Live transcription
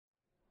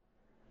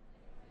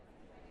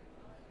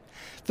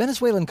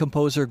Venezuelan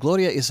composer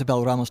Gloria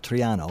Isabel Ramos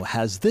Triano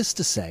has this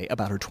to say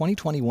about her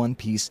 2021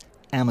 piece,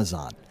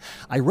 Amazon.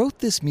 I wrote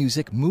this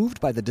music moved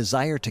by the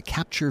desire to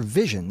capture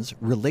visions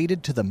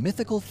related to the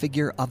mythical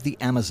figure of the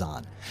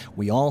Amazon.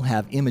 We all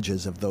have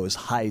images of those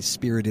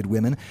high-spirited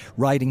women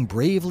riding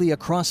bravely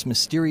across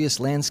mysterious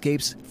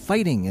landscapes,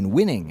 fighting and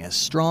winning, as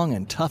strong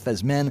and tough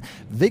as men,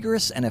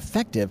 vigorous and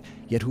effective,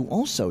 yet who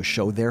also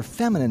show their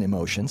feminine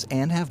emotions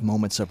and have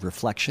moments of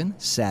reflection,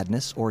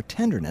 sadness, or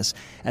tenderness,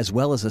 as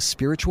well as a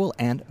spiritual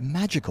and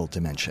magical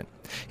dimension.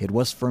 It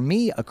was for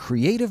me a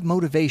creative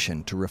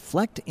motivation to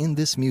reflect in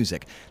this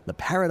music the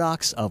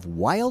paradox of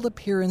wild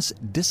appearance,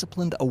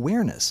 disciplined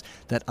awareness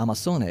that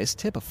Amazones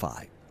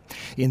typify.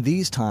 In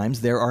these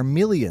times, there are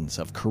millions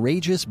of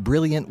courageous,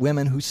 brilliant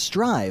women who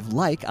strive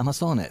like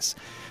Amazones.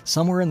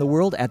 Somewhere in the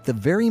world, at the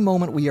very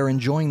moment we are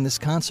enjoying this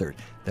concert,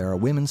 there are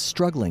women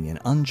struggling in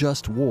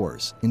unjust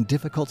wars, in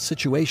difficult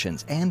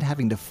situations, and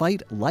having to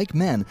fight like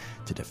men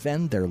to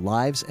defend their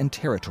lives and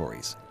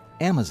territories.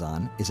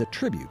 Amazon is a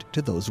tribute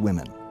to those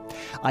women.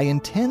 I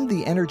intend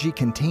the energy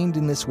contained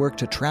in this work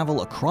to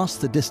travel across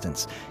the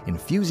distance,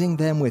 infusing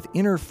them with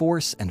inner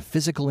force and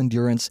physical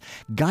endurance,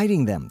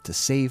 guiding them to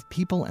save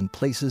people and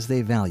places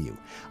they value.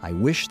 I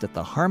wish that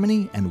the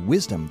harmony and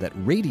wisdom that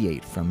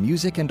radiate from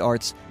music and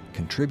arts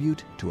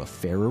contribute to a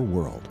fairer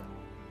world."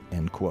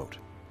 End quote.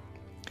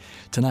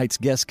 Tonight's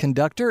guest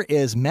conductor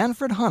is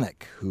Manfred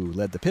Honeck, who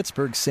led the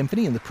Pittsburgh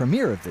Symphony in the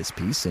premiere of this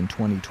piece in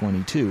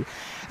 2022.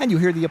 And you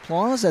hear the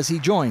applause as he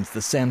joins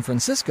the San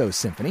Francisco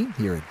Symphony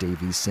here at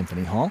Davies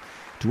Symphony Hall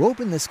to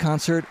open this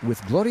concert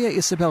with Gloria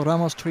Isabel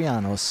Ramos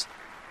Triano's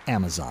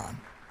Amazon.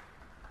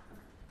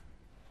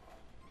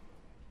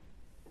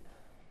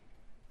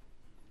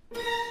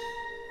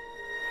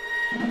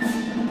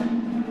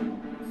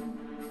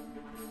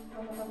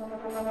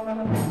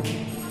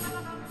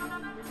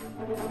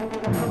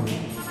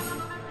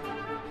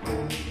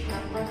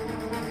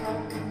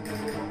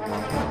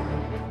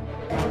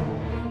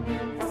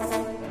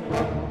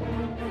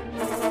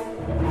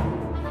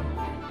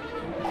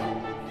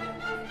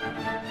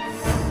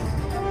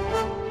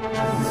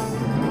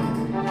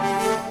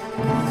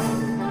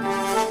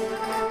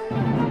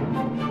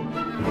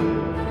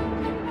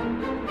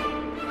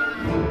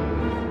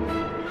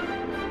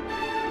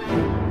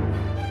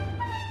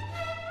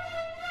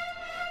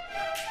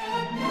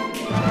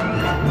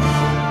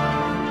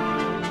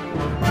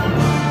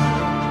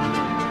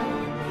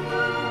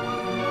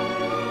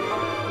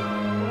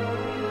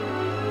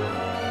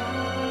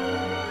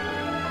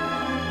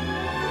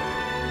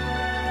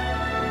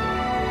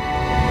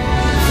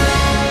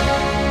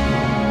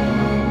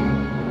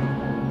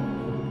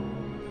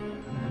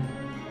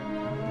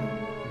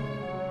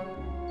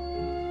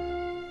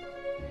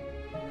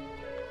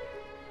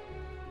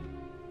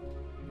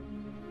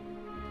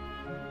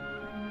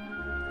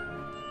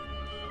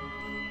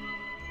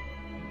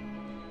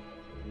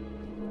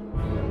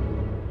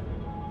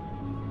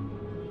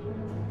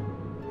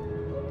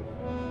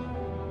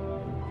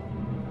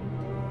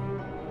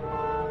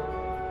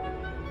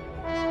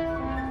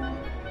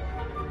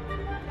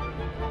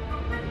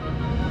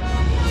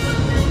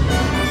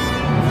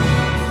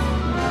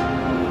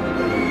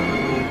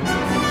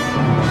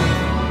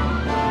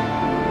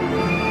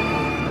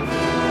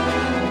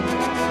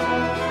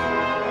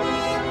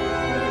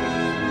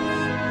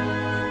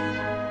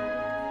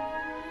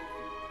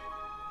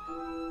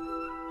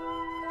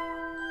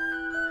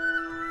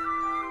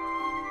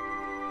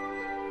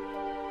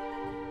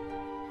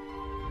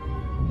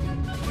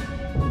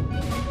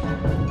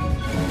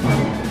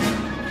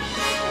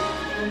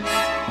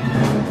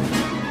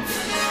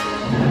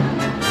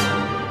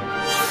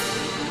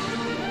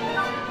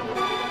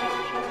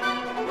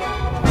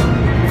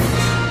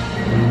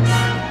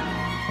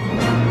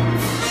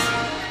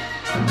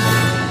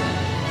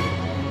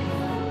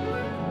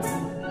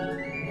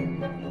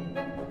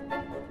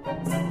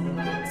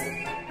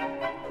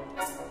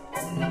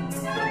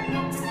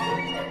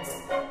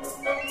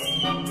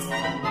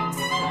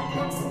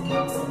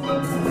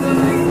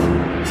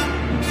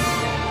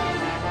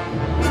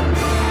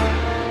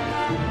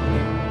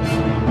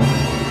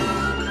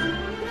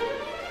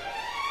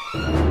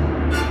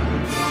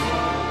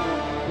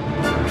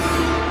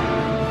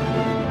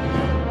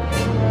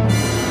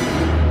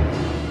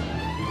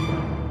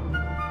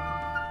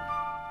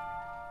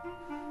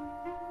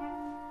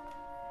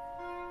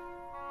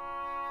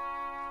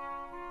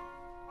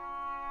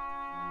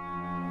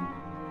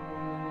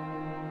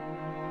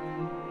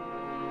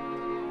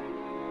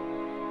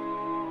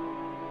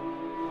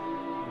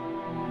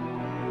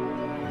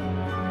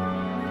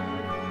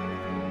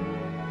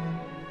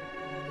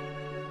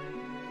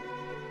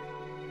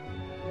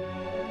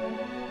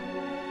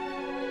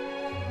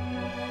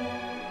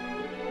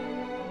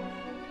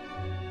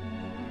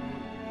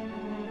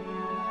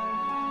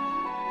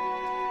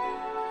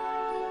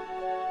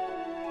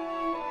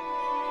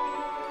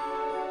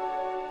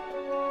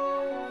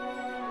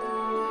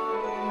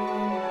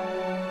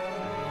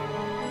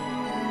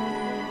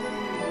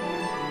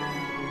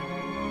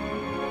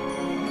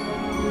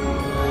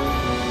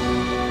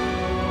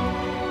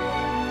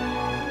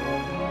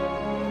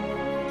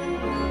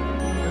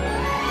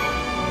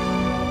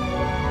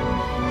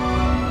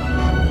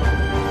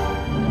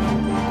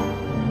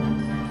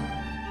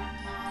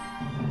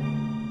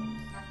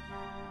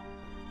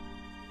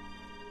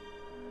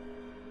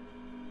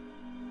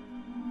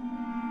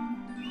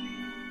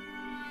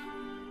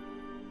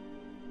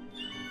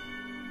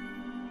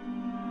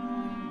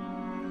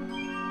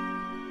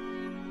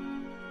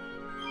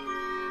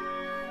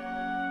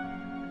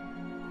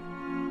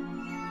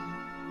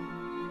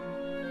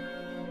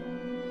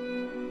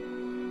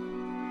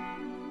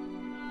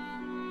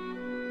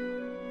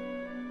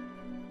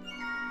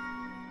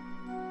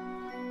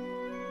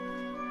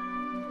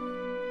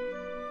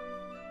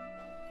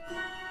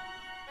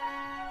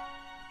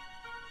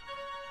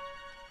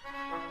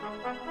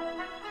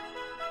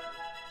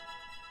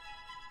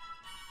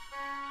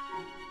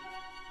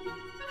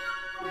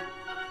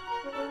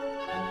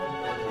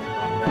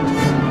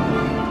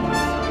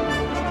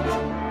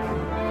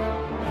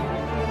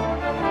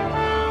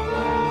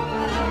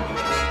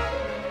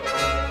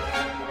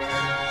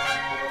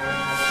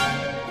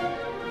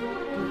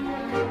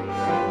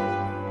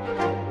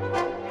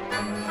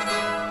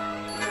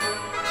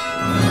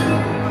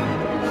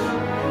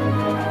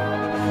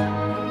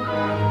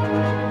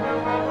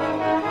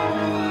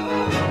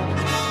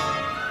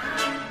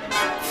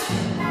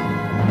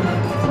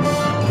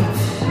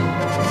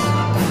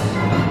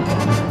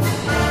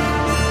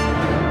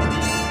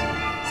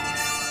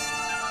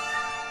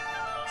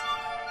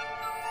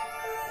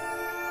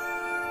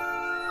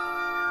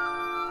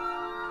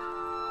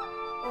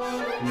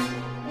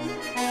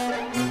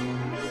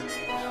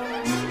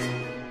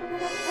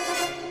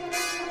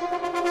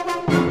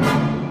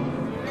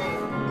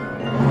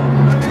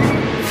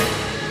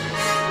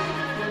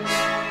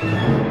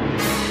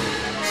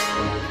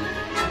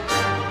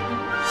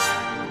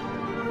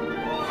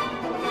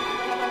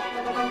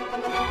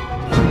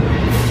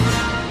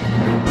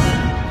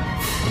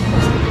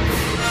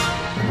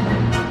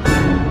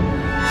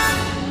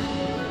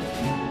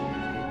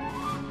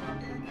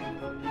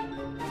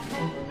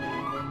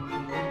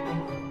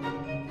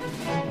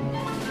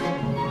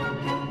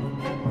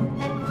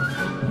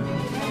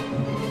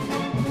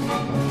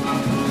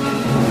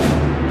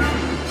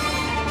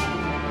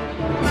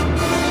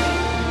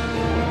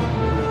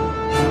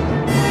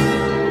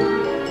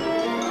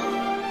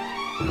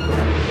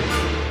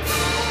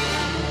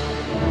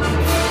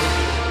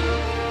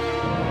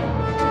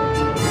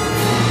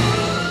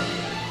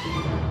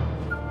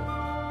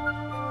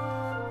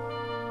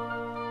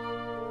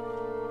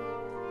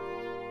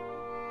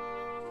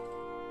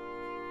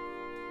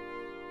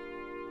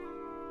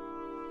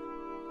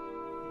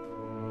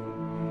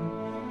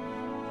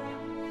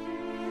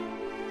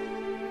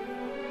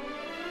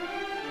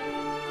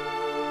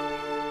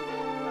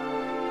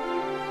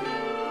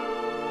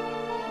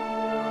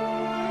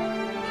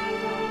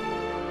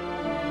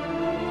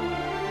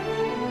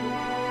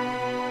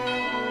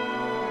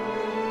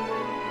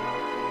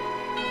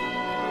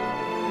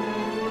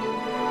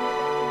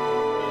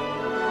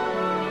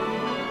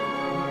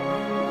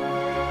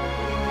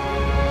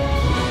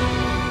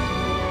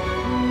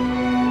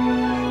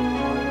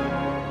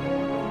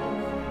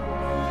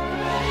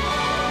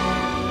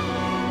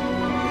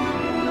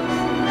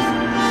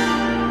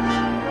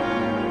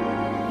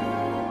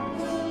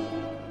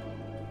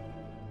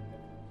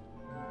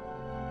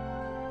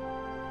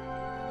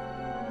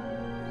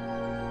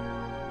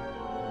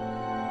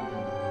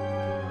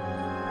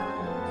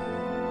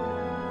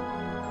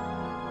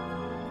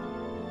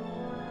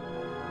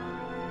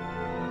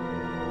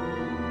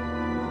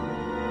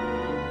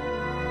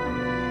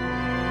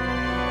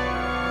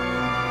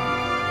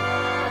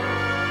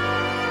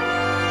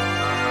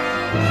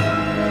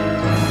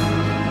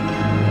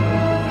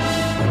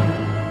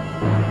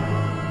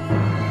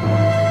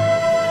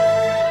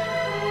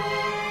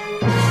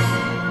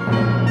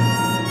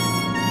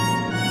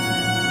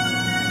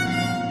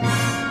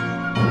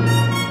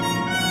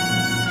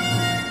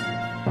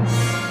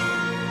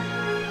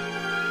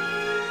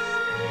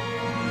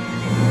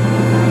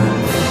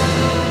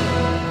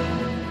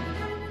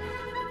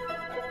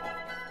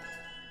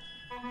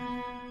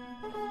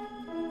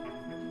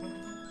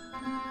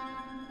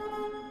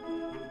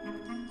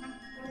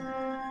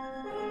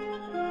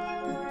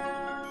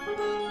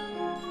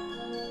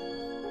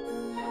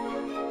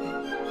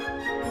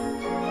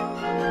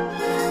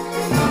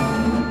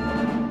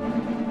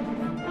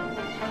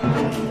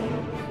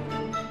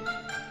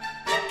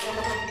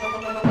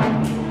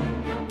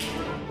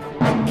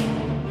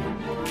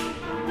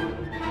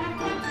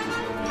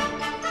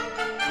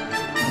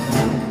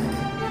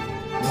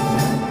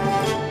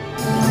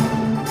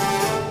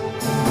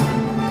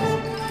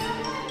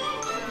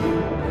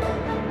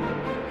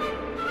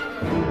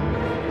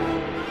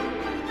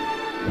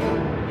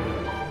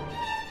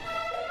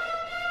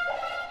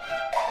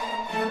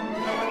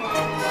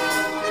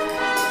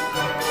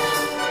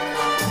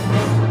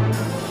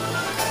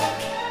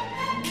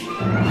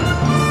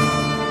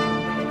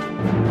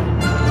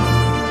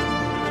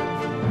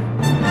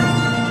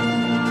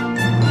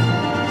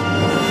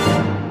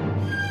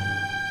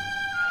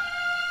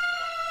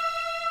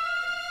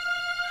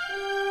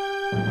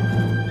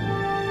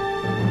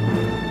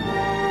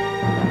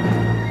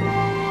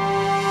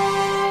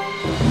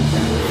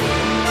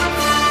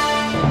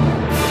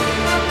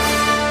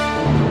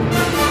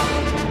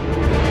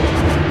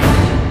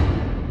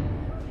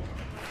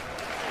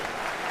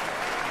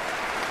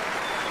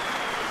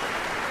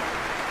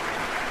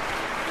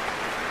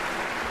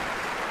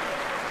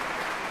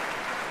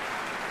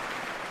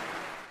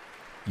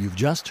 You've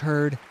just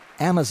heard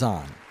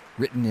Amazon,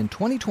 written in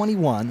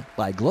 2021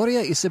 by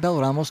Gloria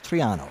Isabel Ramos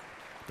Triano.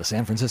 The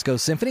San Francisco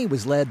Symphony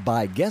was led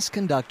by guest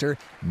conductor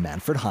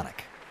Manfred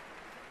Honeck.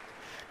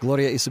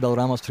 Gloria Isabel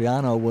Ramos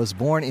Triano was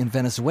born in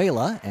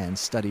Venezuela and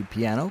studied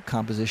piano,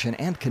 composition,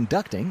 and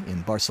conducting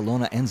in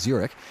Barcelona and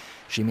Zurich.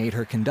 She made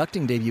her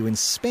conducting debut in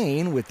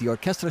Spain with the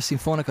Orquestra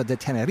Sinfónica de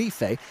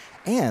Tenerife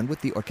and with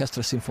the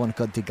Orquestra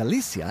Sinfónica de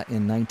Galicia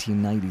in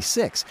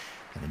 1996.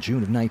 And in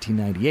June of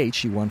 1998,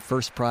 she won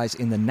first prize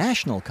in the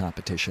national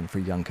competition for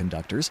young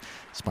conductors,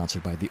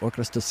 sponsored by the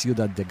Orquesta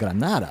Ciudad de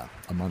Granada.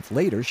 A month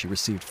later, she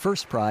received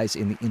first prize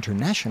in the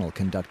international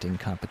conducting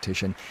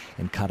competition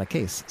in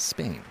Cadaqués,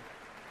 Spain.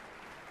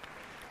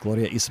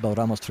 Gloria Isabel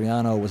Ramos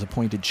Triano was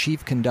appointed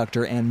chief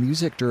conductor and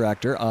music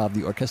director of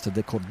the Orquesta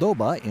de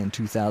Córdoba in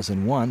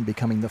 2001,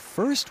 becoming the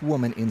first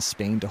woman in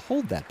Spain to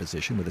hold that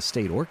position with a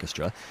state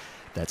orchestra.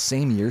 That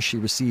same year, she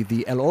received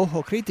the El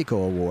Ojo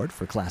Crítico Award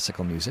for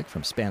classical music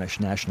from Spanish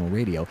National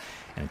Radio,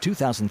 and in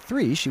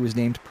 2003, she was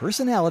named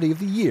Personality of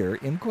the Year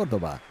in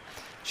Córdoba.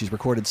 She's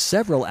recorded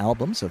several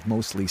albums of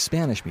mostly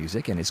Spanish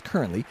music and is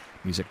currently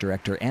music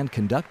director and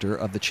conductor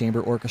of the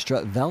chamber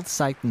orchestra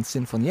Weltseiten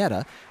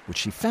Sinfonietta, which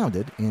she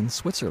founded in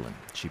Switzerland.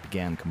 She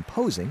began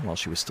composing while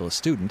she was still a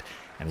student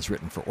and has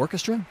written for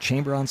orchestra,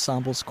 chamber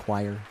ensembles,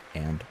 choir,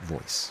 and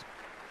voice.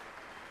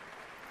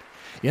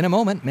 In a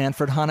moment,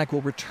 Manfred Honeck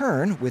will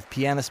return with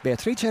pianist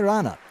Beatrice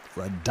Rana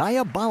for a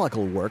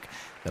diabolical work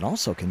that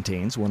also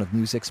contains one of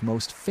music's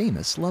most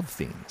famous love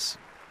themes.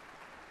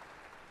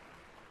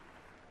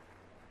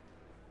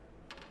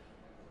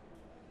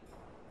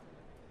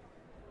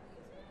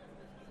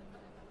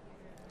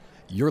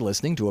 You're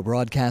listening to a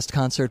broadcast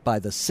concert by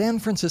the San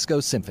Francisco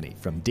Symphony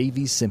from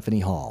Davies Symphony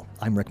Hall.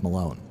 I'm Rick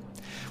Malone.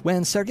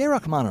 When Sergei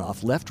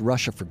Rachmaninoff left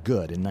Russia for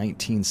good in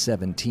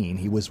 1917,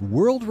 he was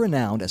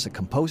world-renowned as a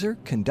composer,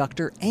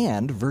 conductor,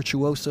 and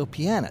virtuoso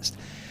pianist.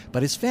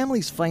 But his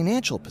family's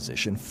financial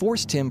position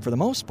forced him, for the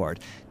most part,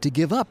 to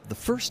give up the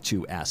first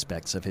two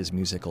aspects of his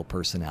musical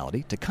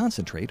personality to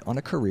concentrate on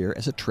a career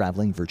as a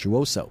traveling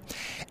virtuoso.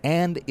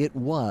 And it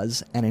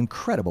was an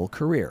incredible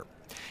career.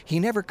 He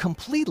never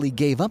completely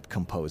gave up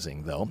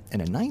composing, though,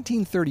 and in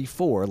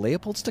 1934,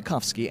 Leopold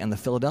Stokowski and the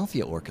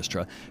Philadelphia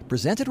Orchestra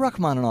presented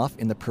Rachmaninoff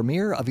in the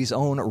premiere of his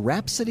own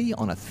Rhapsody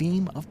on a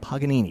Theme of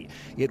Paganini.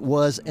 It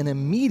was an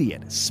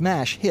immediate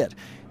smash hit,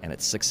 and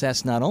its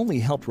success not only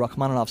helped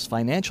Rachmaninoff's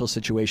financial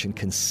situation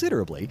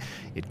considerably,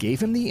 it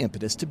gave him the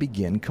impetus to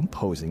begin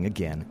composing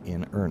again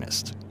in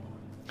earnest.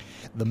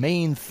 The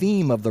main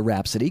theme of the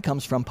Rhapsody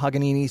comes from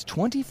Paganini's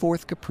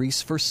 24th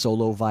Caprice for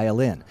solo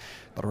violin.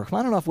 But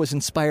Rachmaninoff was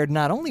inspired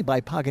not only by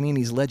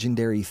Paganini's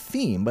legendary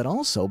theme, but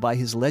also by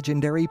his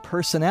legendary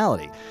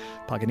personality.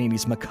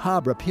 Paganini's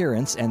macabre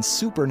appearance and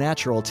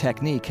supernatural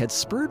technique had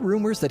spurred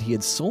rumors that he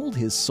had sold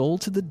his soul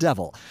to the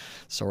devil.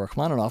 So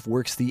Rachmaninoff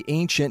works the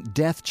ancient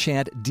death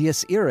chant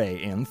Dies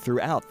Irae in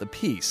throughout the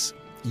piece.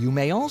 You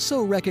may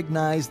also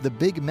recognize the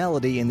big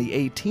melody in the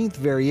 18th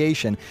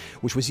variation,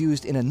 which was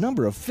used in a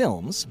number of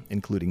films,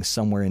 including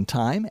Somewhere in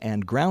Time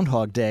and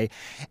Groundhog Day,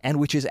 and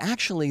which is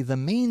actually the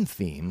main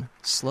theme,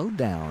 slowed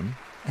down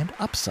and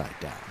upside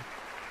down.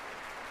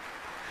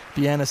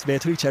 Pianist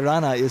Beatrice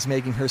Rana is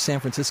making her San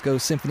Francisco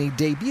Symphony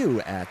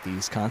debut at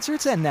these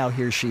concerts, and now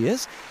here she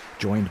is,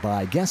 joined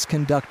by guest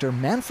conductor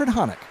Manfred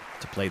Honeck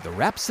to play the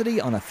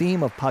Rhapsody on a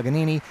Theme of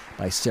Paganini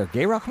by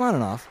Sergei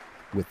Rachmaninoff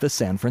with the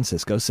San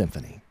Francisco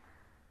Symphony.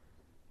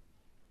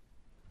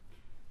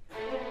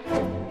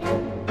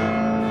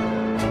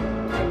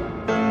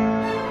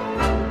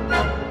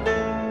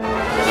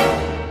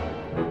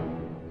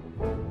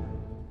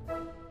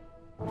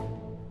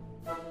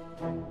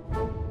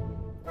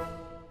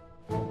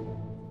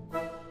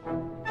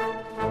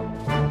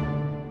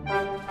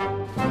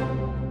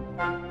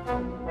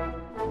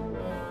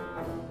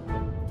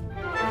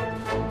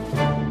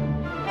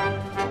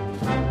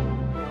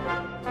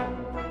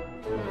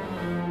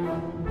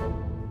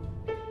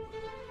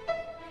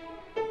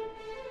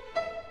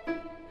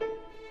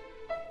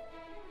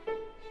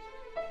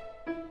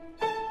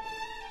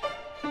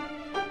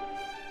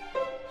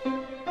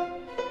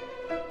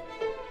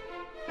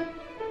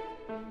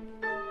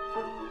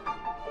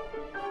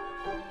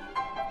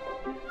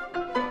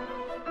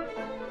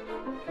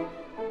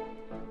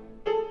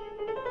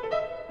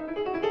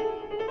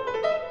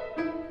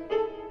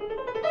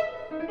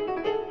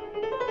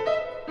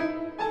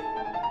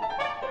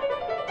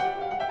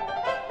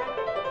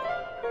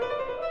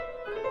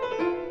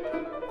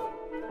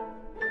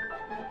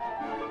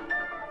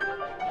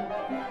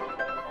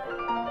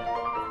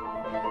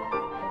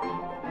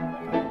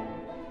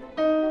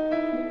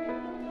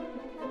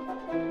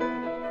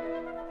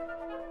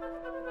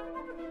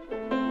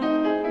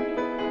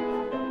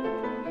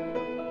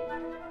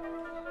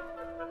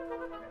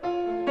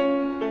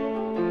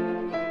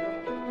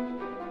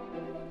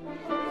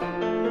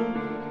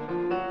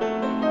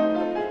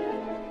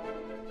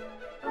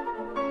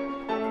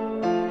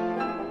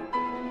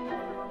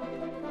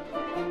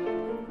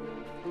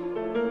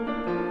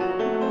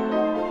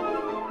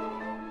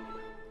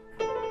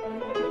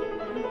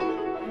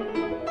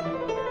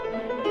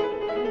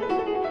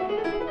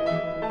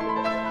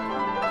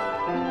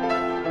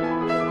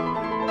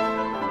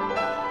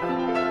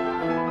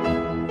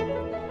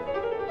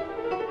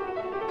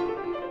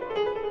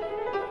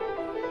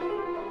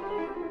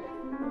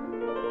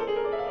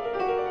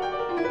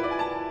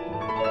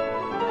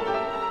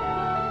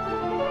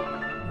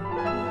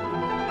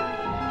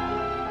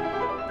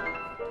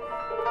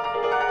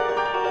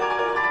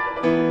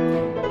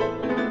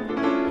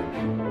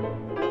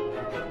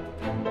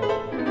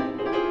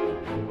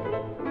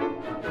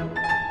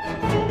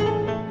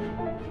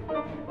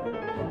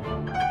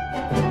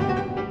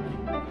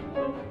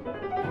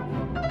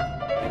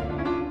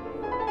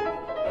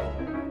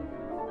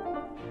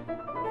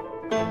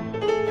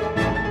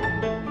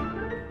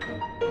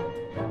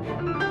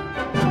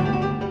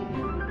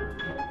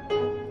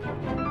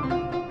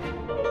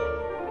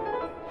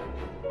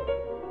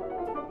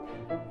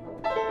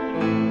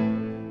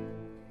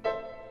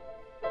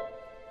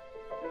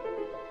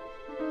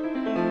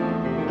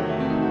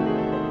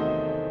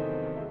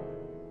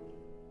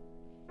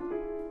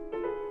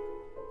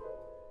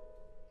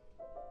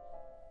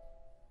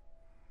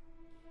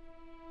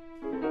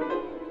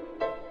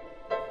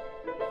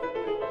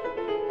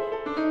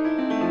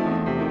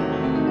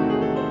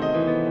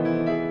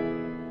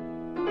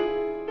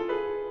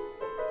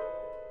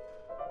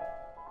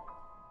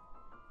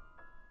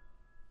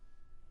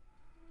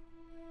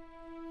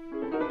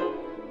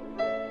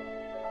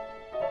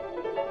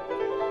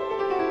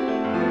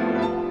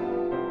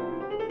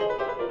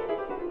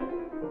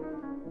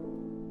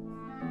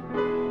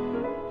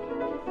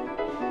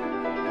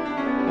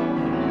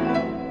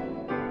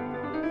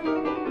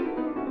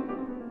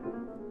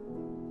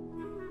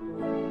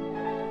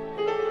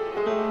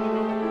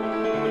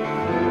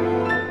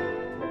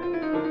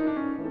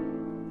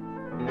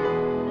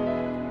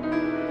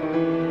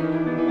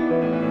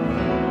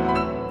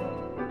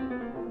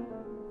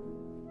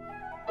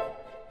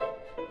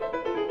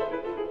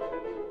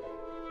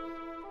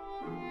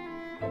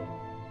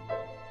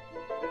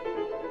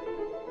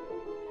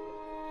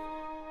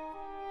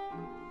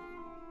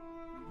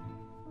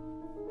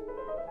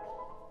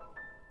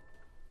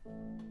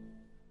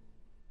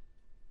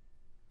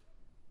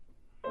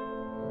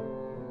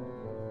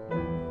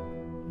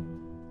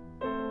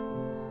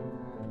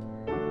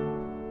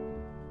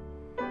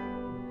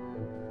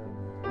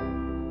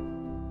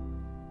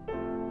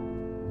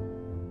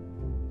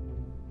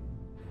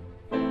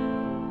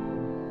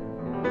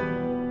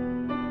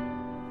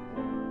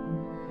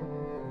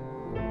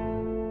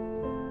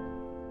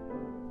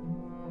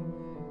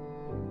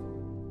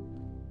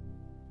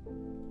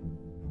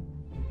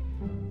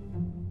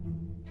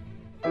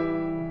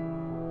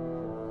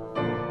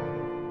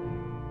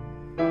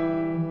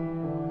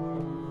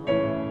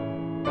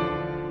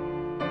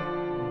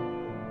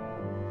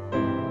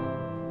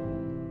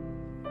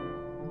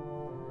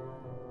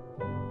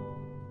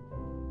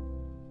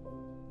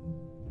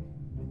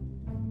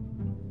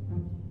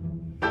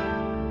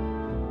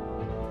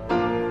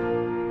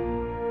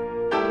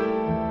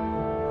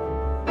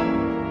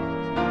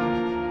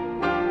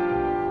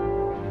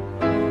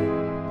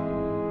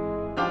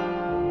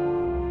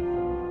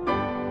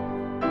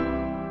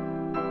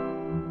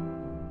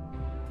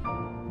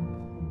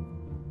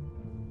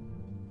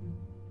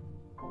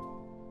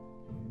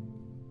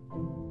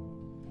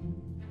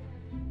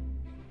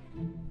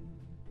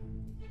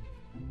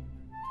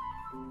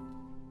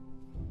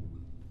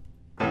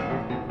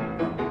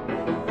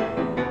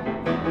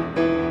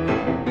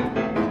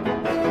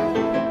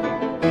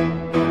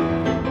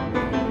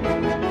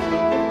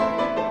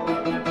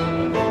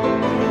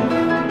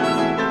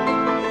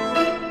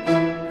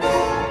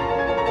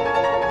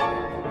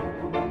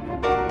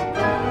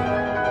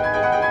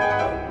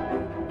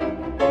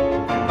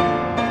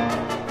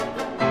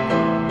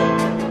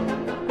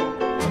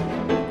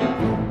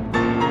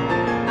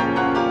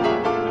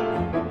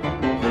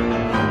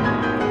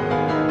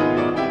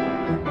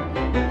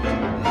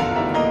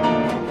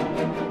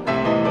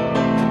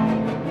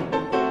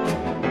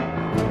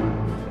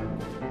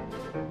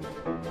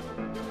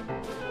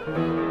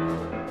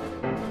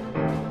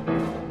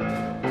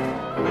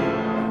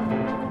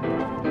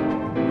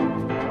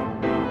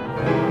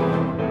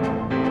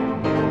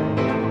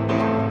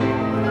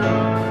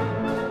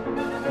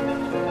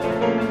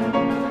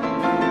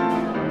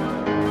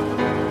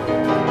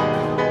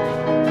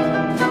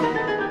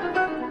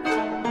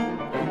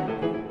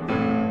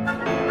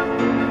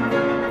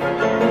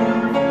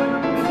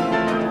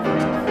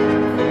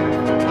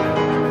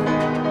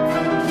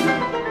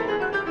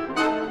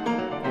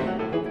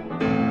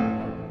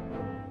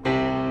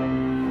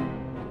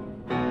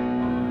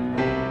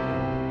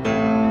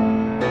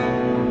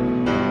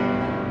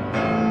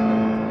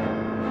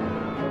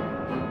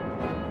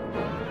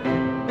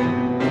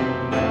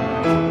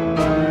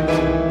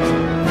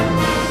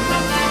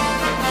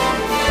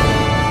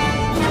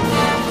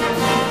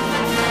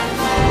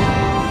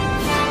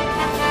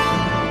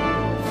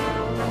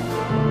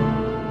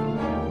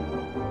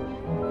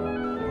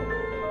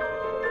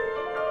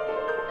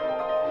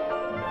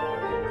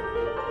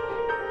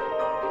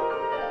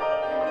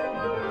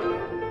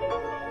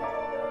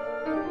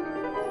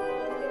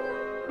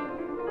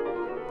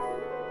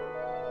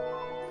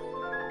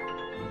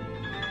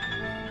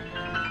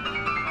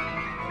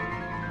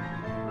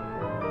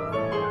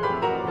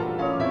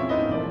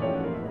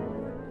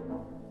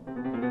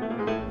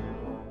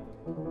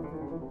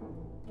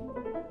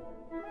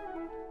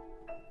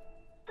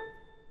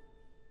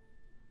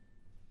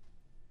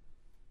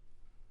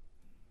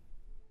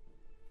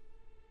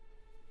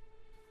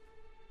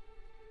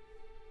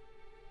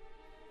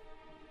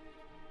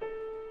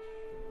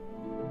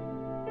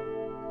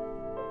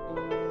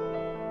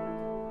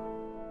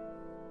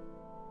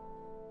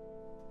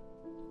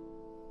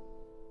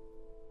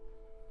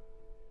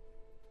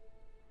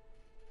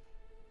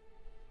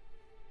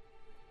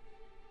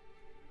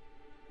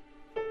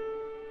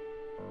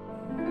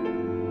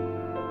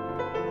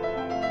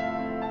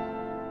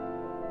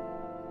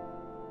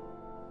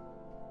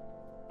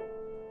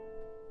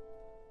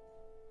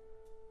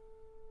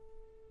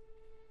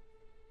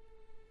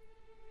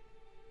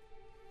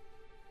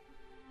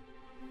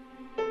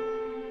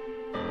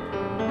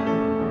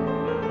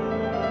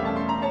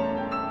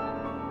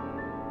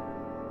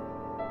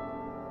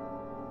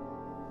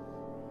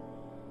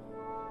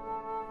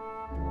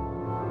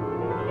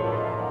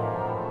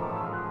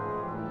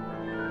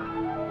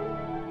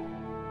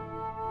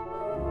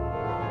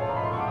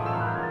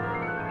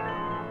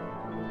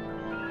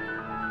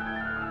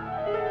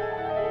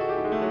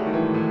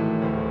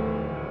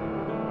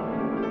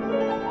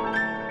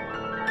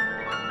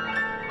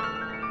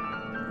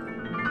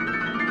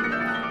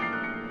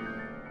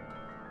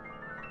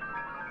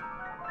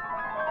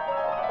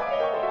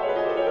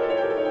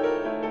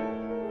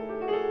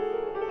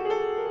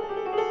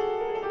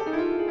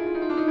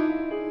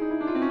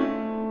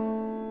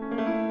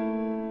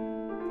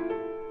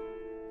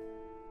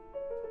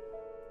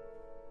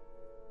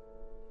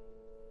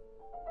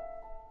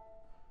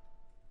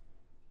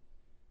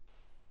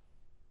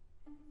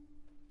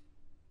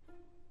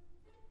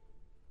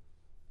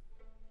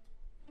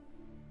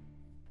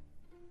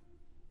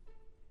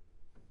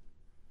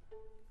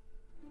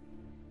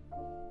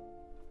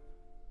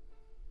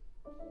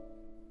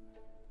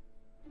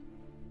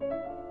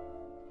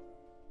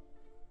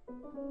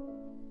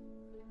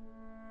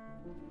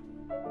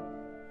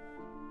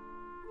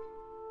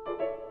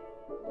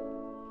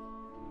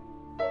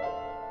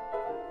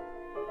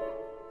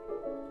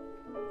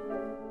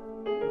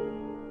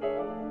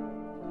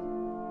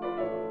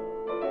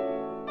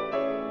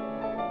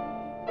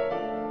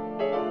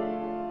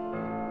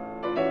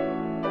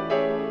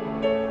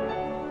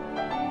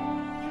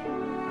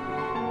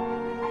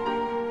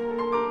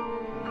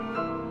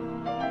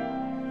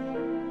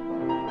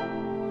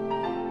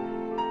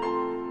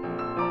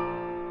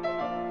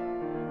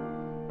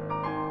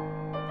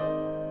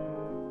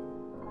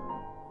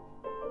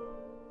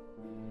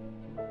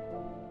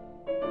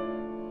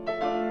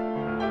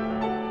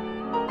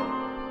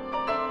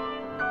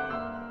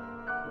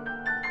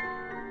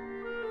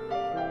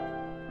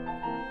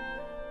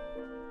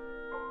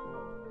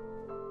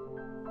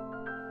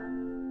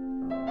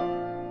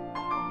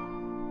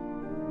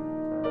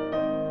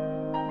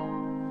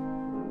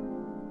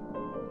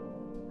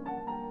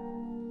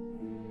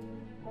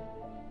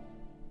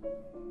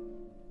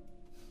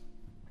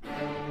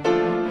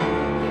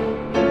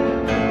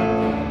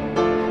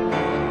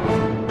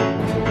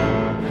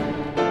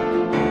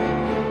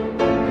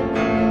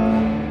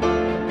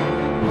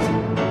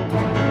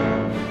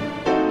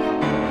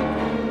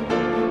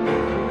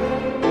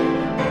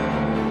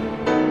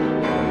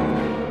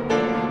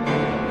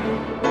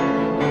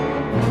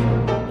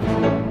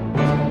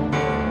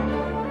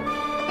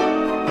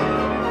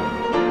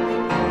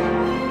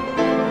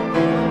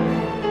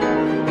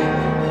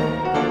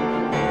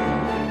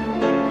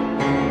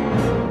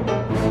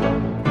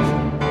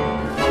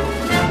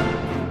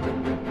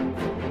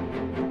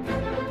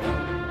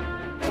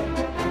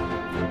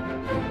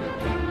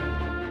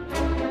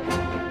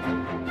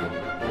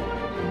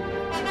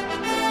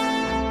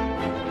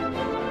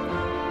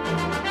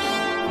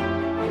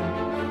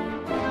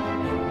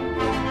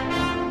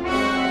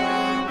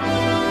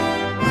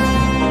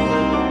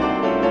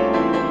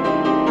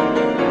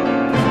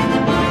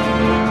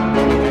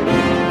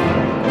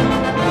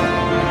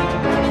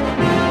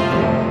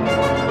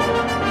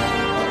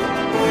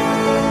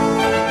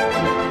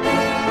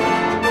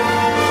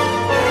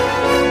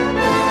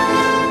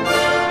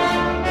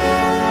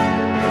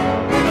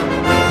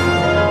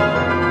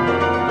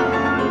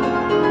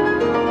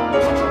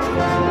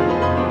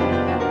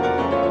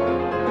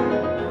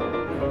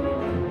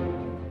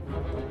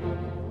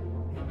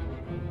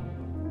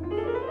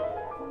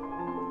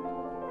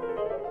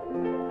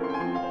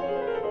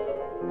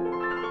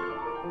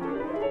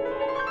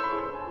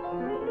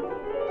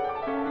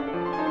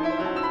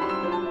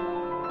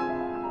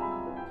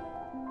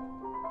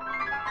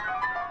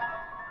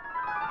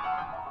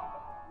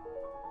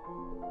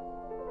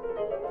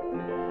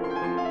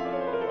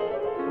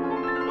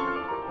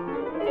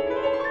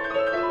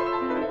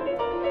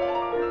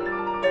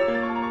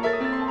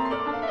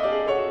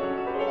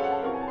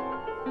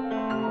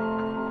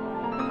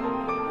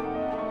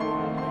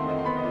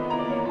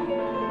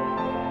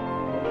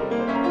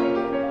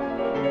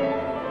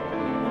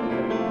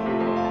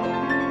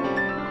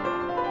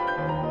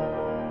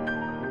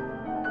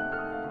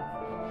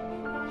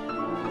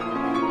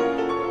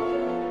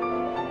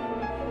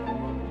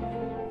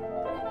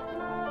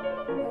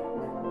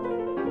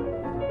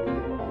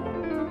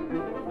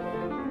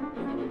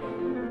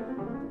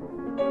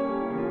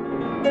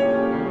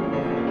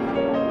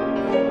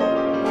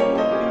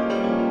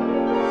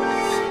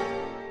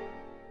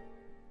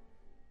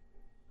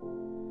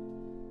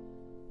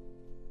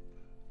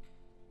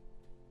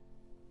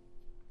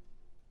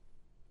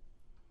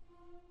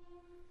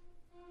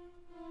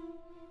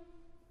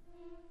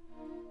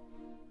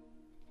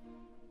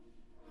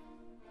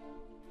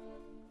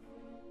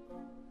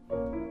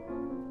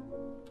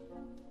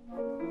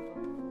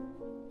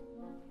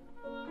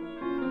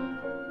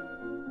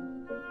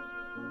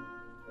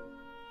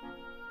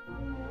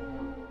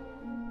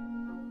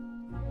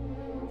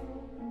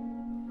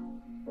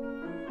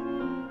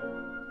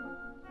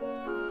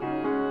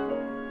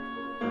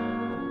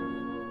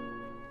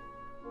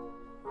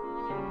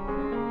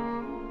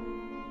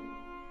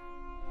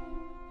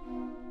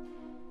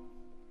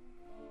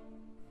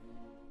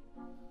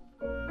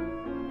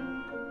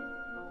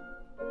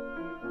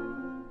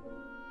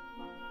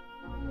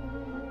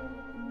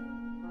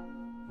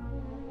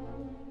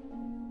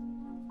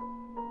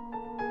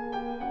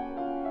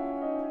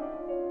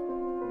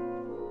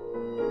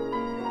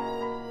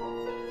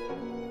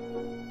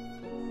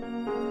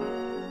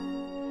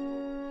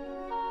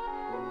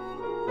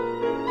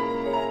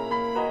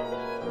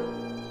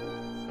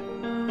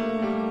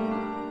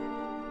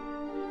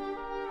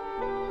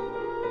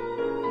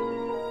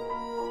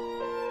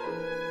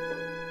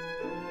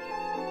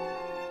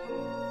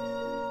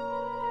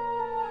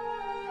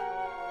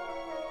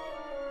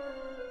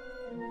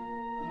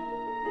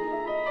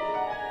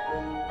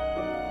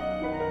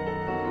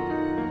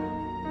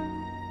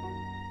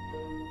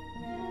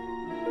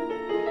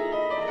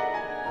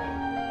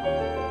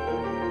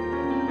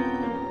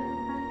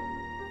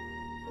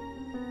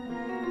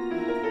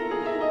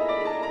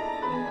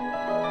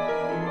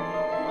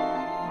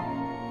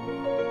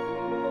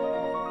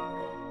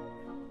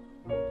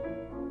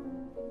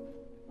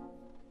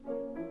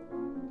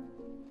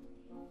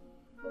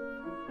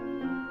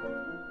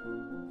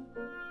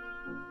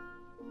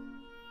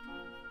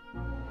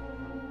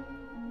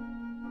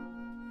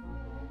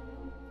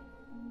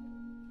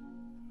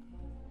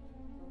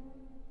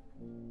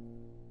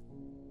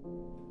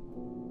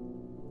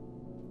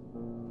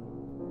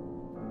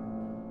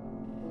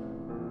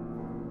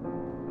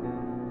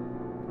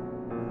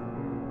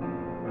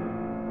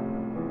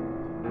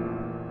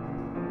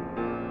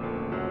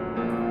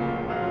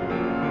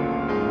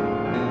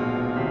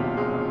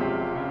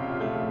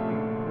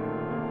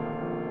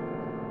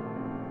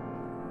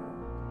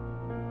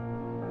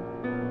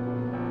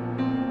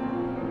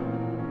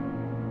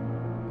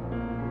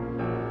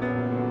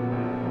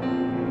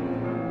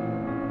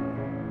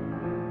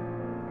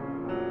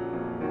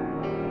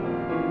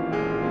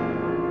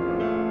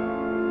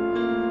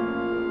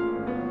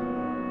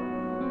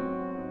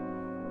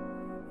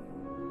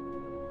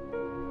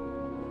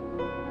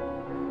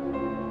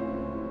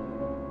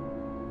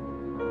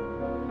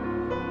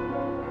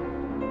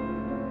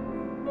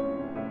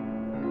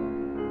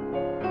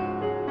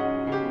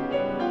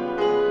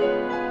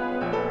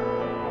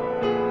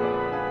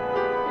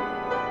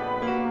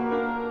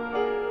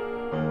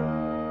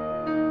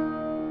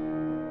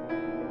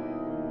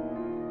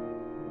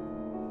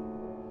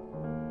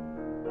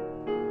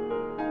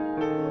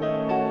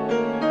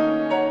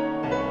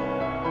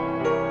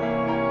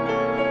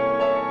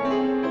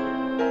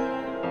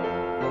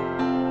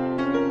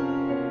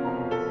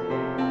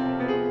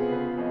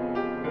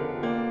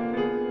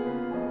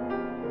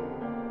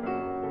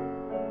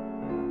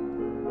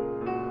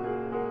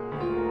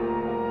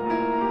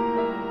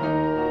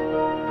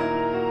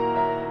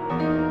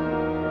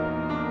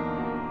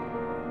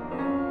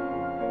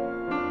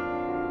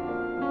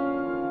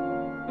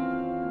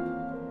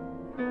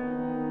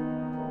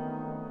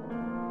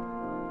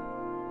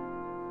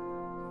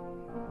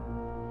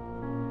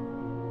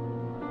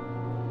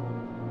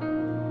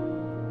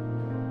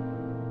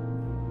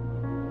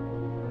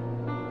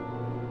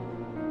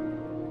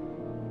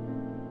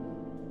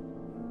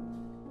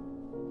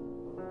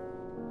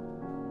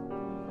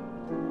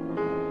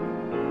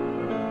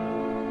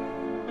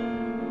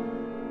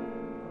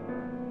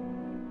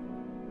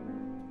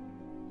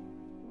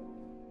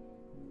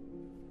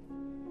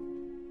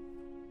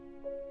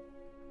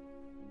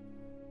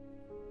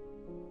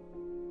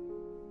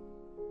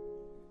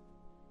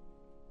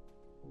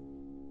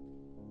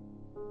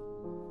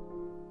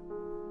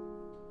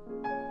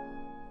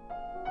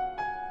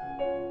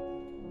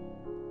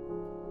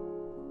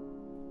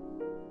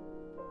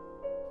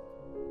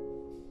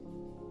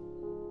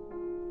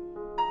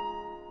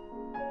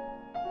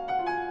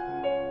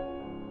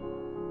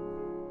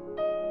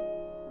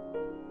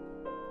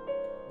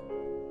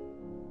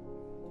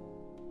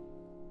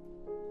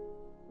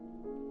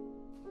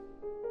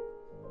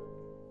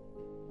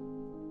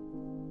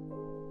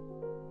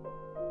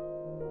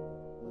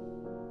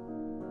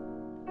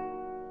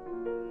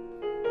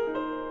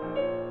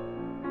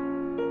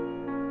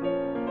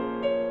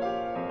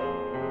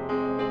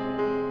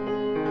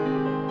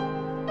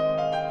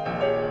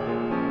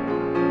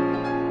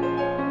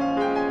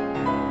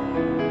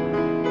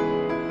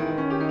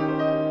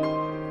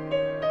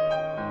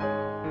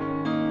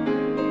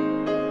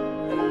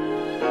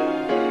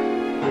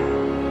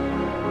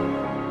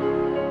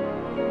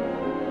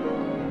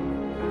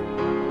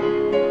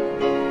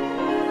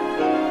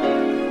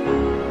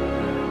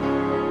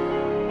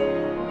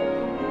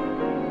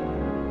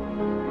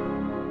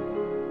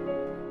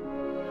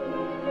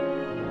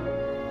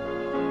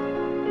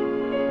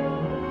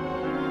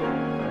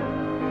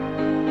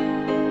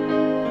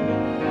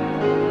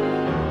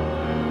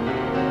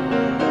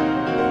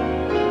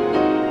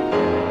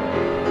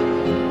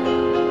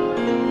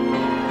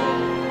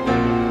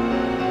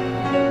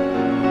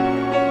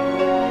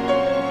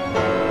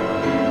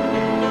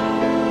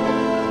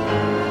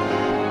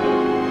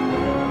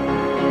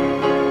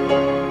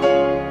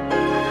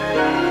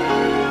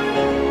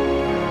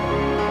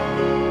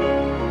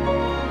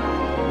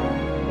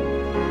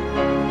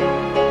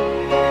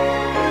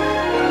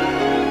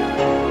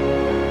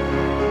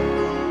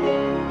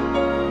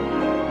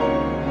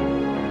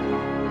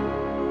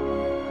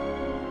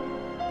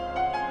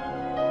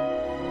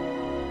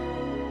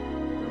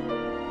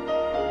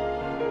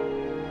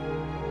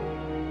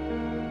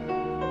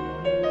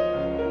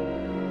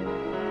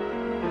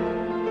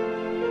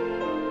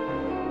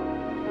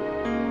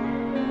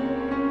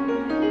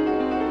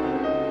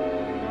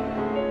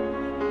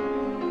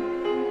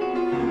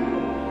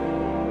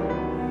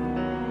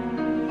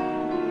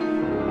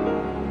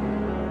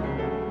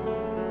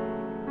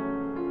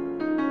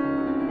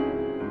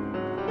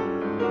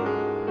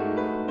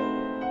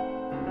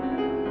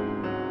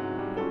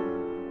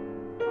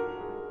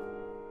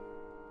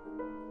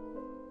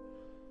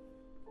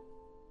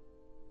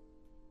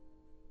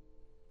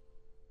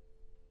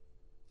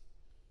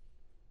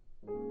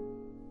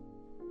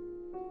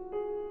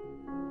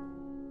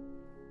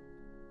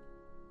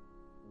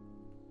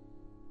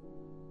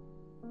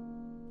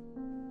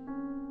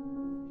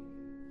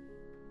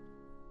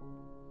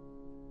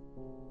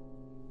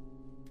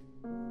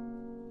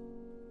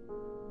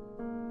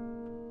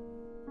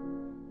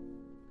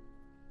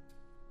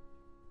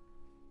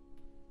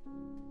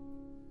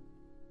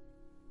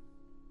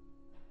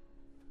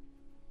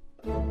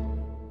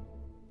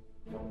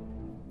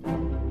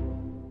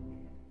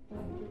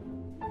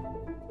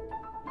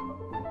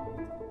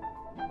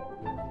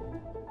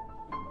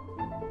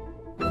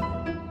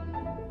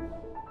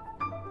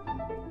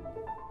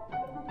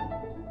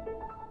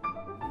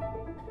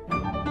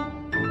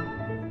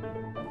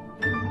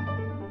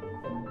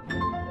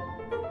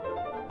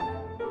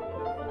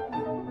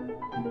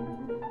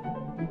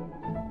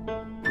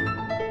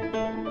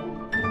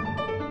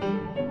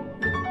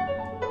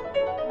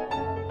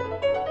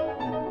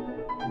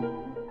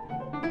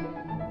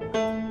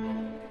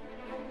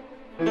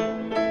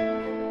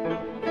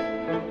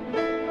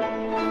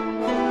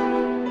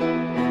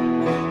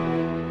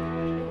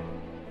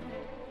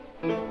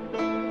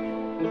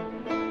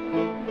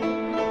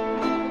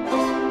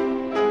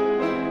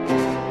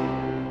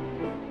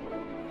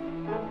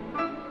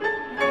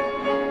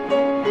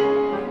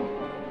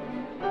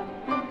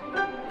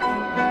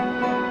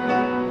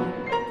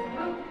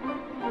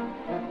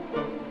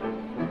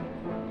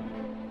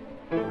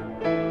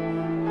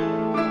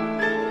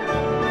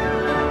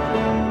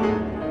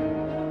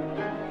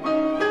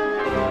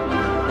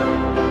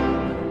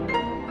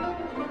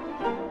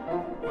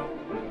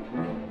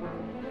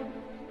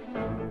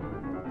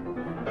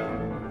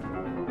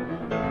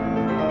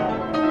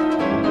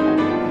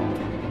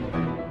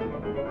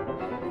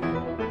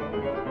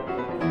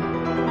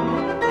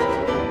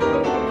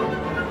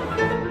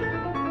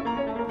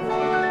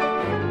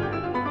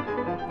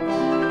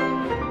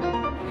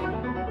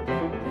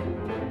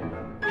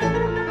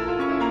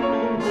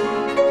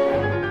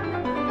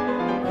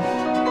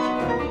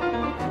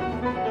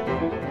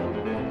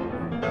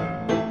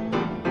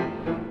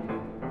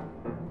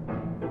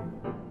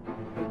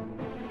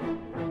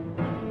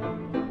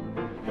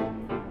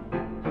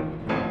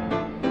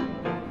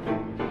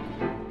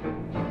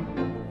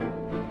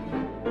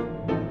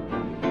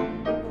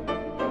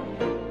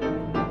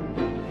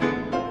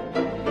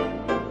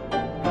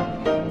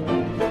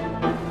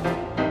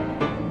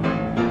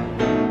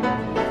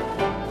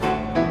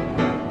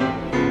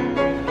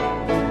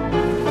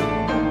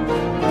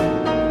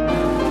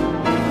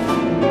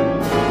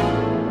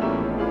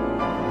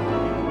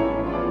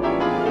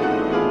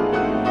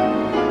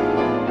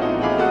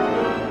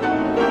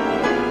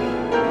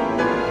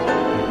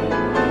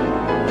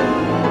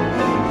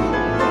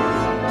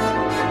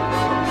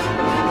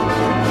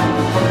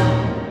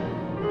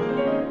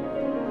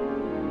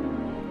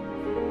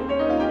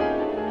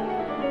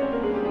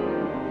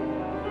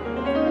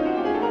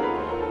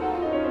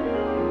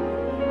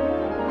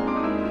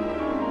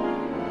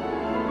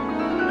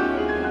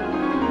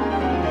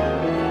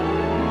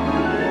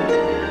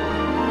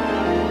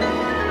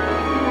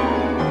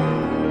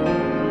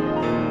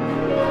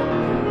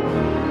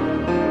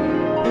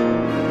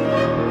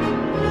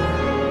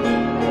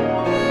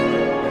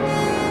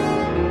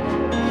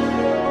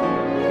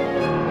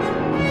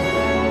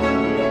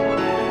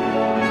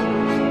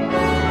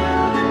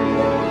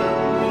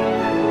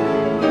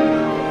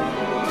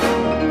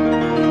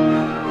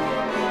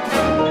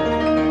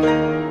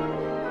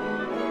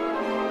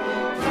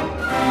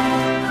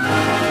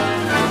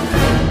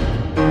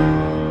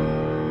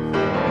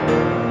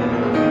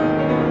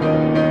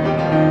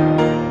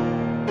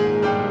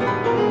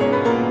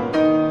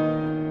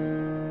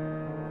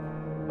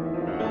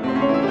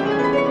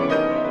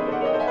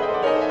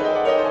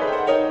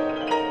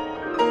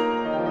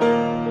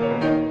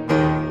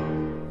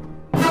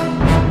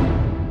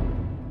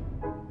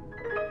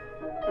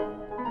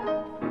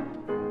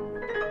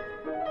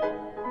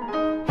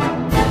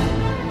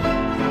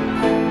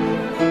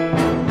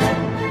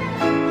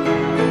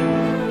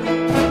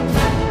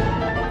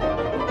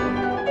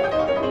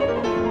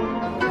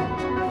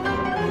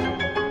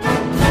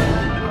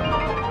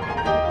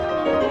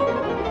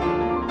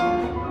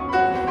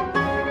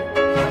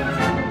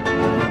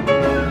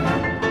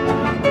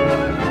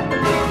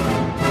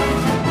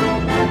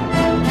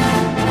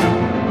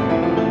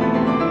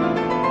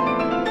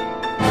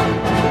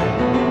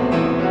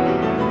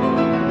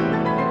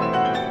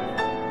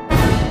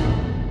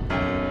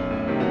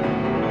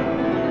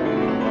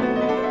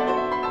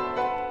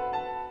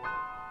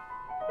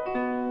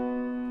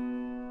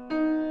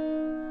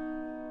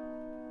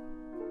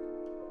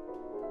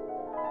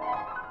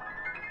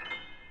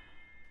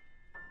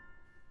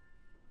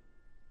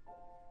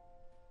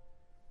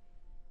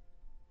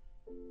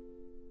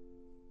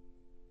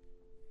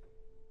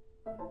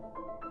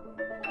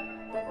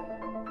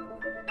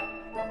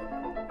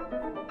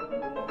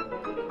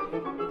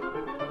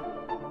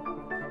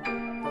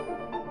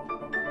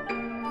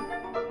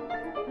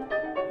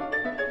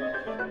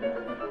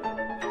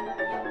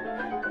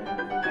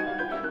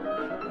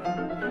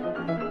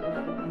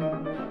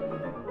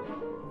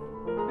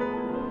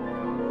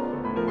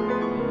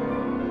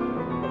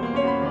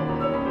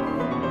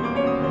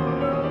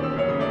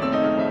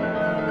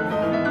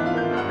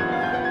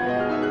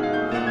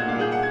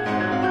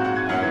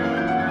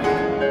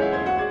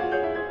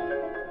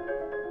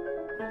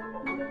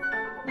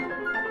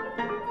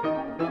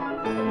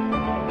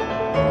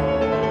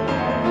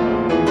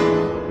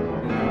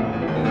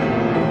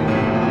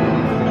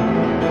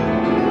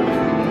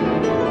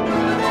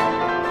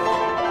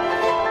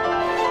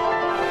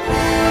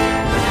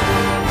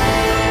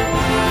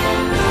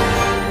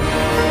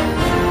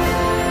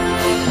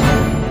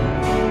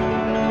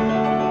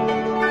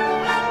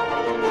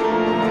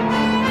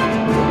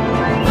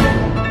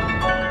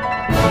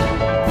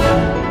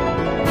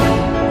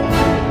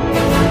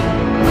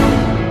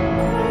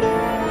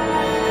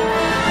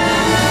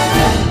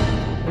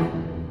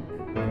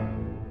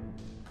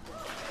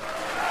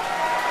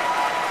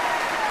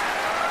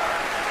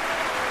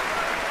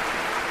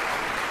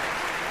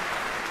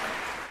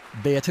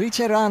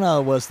 Beatrice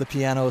Rana was the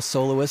piano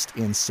soloist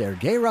in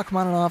Sergei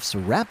Rachmaninoff's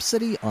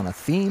Rhapsody on a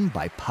Theme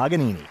by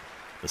Paganini.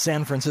 The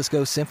San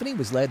Francisco Symphony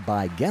was led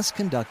by guest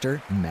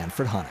conductor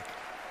Manfred Honeck.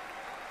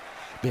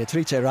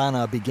 Beatrice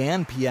Rana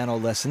began piano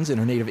lessons in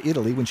her native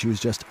Italy when she was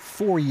just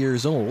 4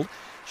 years old.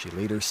 She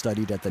later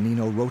studied at the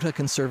Nino Rota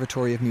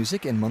Conservatory of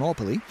Music in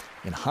Monopoli,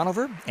 in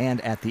Hanover,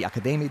 and at the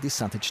Accademia di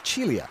Santa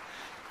Cecilia.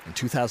 In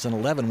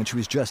 2011, when she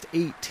was just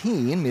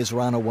 18, Ms.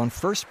 Rana won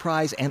first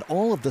prize and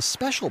all of the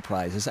special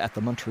prizes at the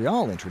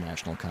Montreal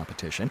International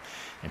Competition.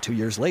 And 2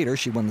 years later,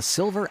 she won the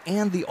silver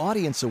and the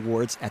audience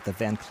awards at the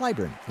Van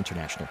Cliburn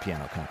International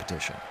Piano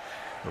Competition.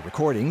 Her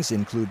recordings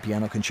include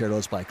piano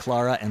concertos by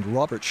Clara and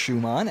Robert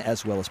Schumann,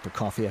 as well as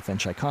Prokofiev and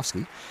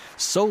Tchaikovsky,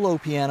 solo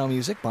piano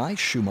music by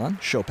Schumann,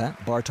 Chopin,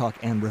 Bartók,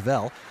 and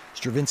Ravel,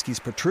 Stravinsky's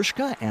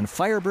Petrushka and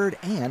Firebird,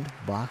 and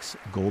Bach's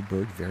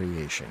Goldberg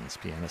Variations.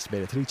 Pianist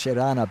Beatrice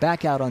Rana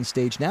back out on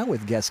stage now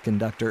with guest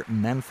conductor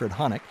Manfred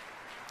Honeck.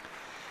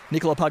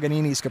 Niccolo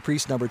Paganini's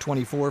Caprice No.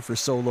 24 for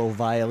solo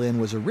violin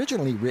was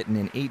originally written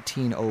in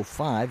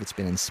 1805. It's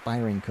been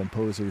inspiring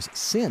composers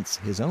since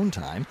his own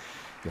time.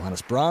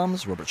 Johannes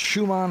Brahms, Robert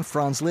Schumann,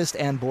 Franz Liszt,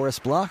 and Boris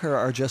Blacher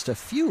are just a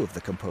few of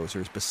the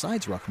composers,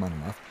 besides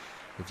Rachmaninoff,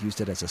 who've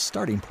used it as a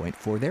starting point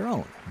for their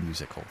own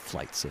musical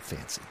flights of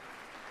fancy.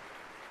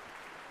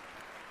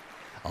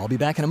 I'll be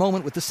back in a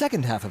moment with the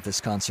second half of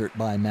this concert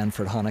by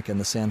Manfred Honeck and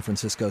the San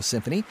Francisco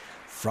Symphony,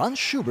 Franz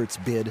Schubert's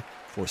bid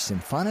for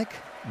symphonic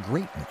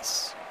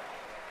greatness.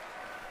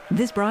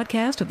 This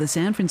broadcast of the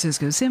San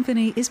Francisco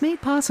Symphony is made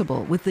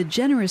possible with the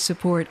generous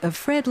support of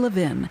Fred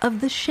Levin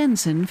of the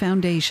Shenson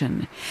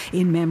Foundation,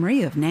 in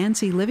memory of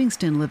Nancy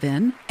Livingston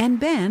Levin and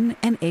Ben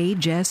and A.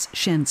 Jess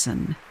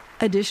Shenson.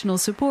 Additional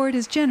support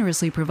is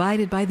generously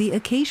provided by the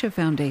Acacia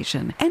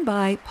Foundation and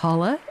by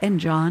Paula and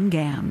John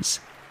Gams.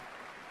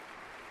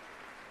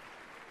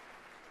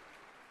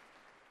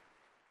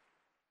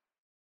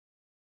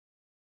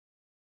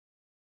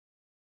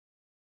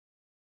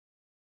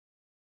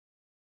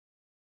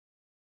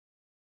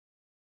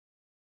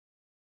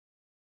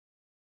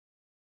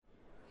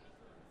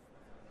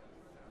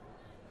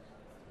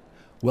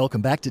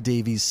 Welcome back to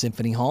Davies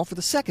Symphony Hall for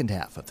the second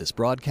half of this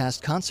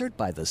broadcast concert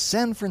by the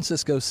San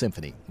Francisco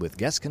Symphony with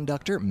guest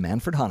conductor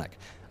Manfred Honeck.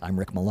 I'm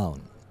Rick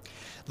Malone.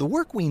 The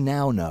work we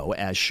now know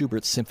as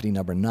Schubert's Symphony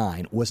No.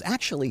 9 was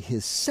actually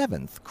his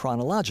seventh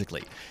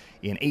chronologically.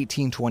 In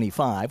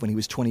 1825, when he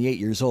was 28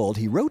 years old,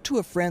 he wrote to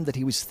a friend that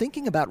he was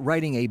thinking about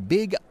writing a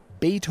big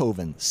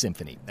Beethoven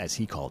Symphony, as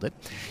he called it.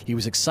 He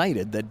was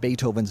excited that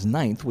Beethoven's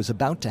Ninth was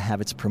about to have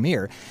its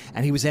premiere,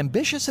 and he was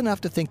ambitious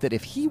enough to think that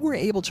if he were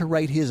able to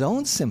write his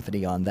own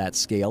symphony on that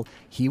scale,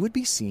 he would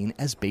be seen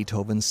as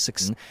Beethoven's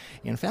sixth.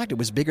 In fact, it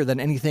was bigger than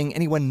anything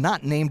anyone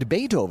not named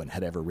Beethoven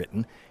had ever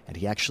written, and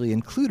he actually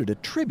included a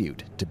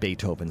tribute to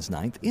Beethoven's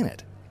Ninth in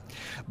it.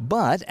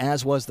 But,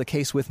 as was the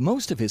case with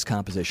most of his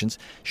compositions,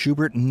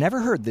 Schubert never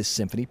heard this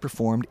symphony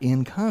performed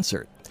in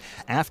concert.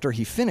 After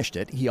he finished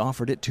it, he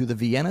offered it to the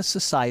Vienna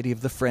Society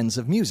of the Friends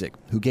of Music,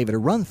 who gave it a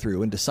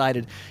run-through and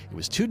decided it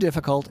was too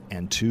difficult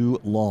and too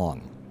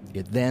long.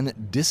 It then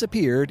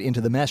disappeared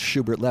into the mess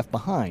Schubert left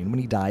behind when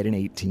he died in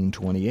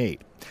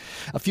 1828.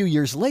 A few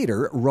years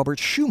later, Robert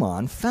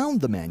Schumann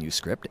found the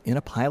manuscript in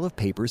a pile of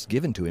papers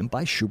given to him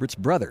by Schubert's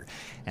brother,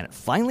 and it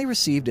finally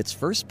received its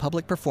first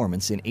public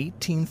performance in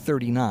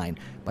 1839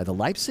 by the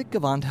Leipzig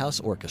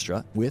Gewandhaus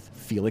Orchestra with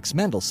Felix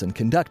Mendelssohn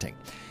conducting,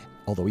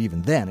 although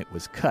even then it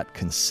was cut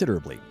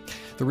considerably.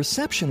 The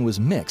reception was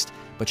mixed,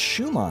 but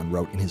Schumann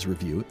wrote in his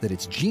review that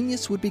its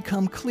genius would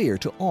become clear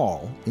to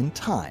all in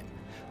time.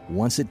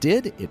 Once it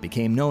did, it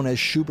became known as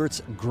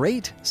Schubert's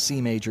Great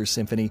C Major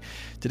Symphony,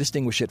 to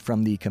distinguish it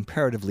from the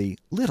comparatively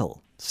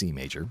little C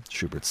Major,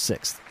 Schubert's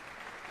Sixth.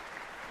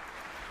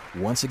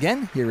 Once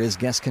again, here is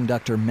guest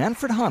conductor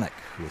Manfred Honeck,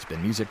 who has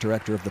been music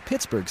director of the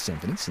Pittsburgh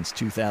Symphony since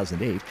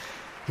 2008.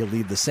 He'll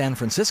lead the San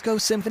Francisco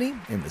Symphony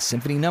in the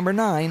Symphony No.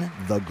 9,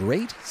 the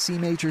Great C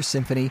Major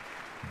Symphony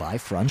by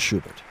Franz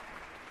Schubert.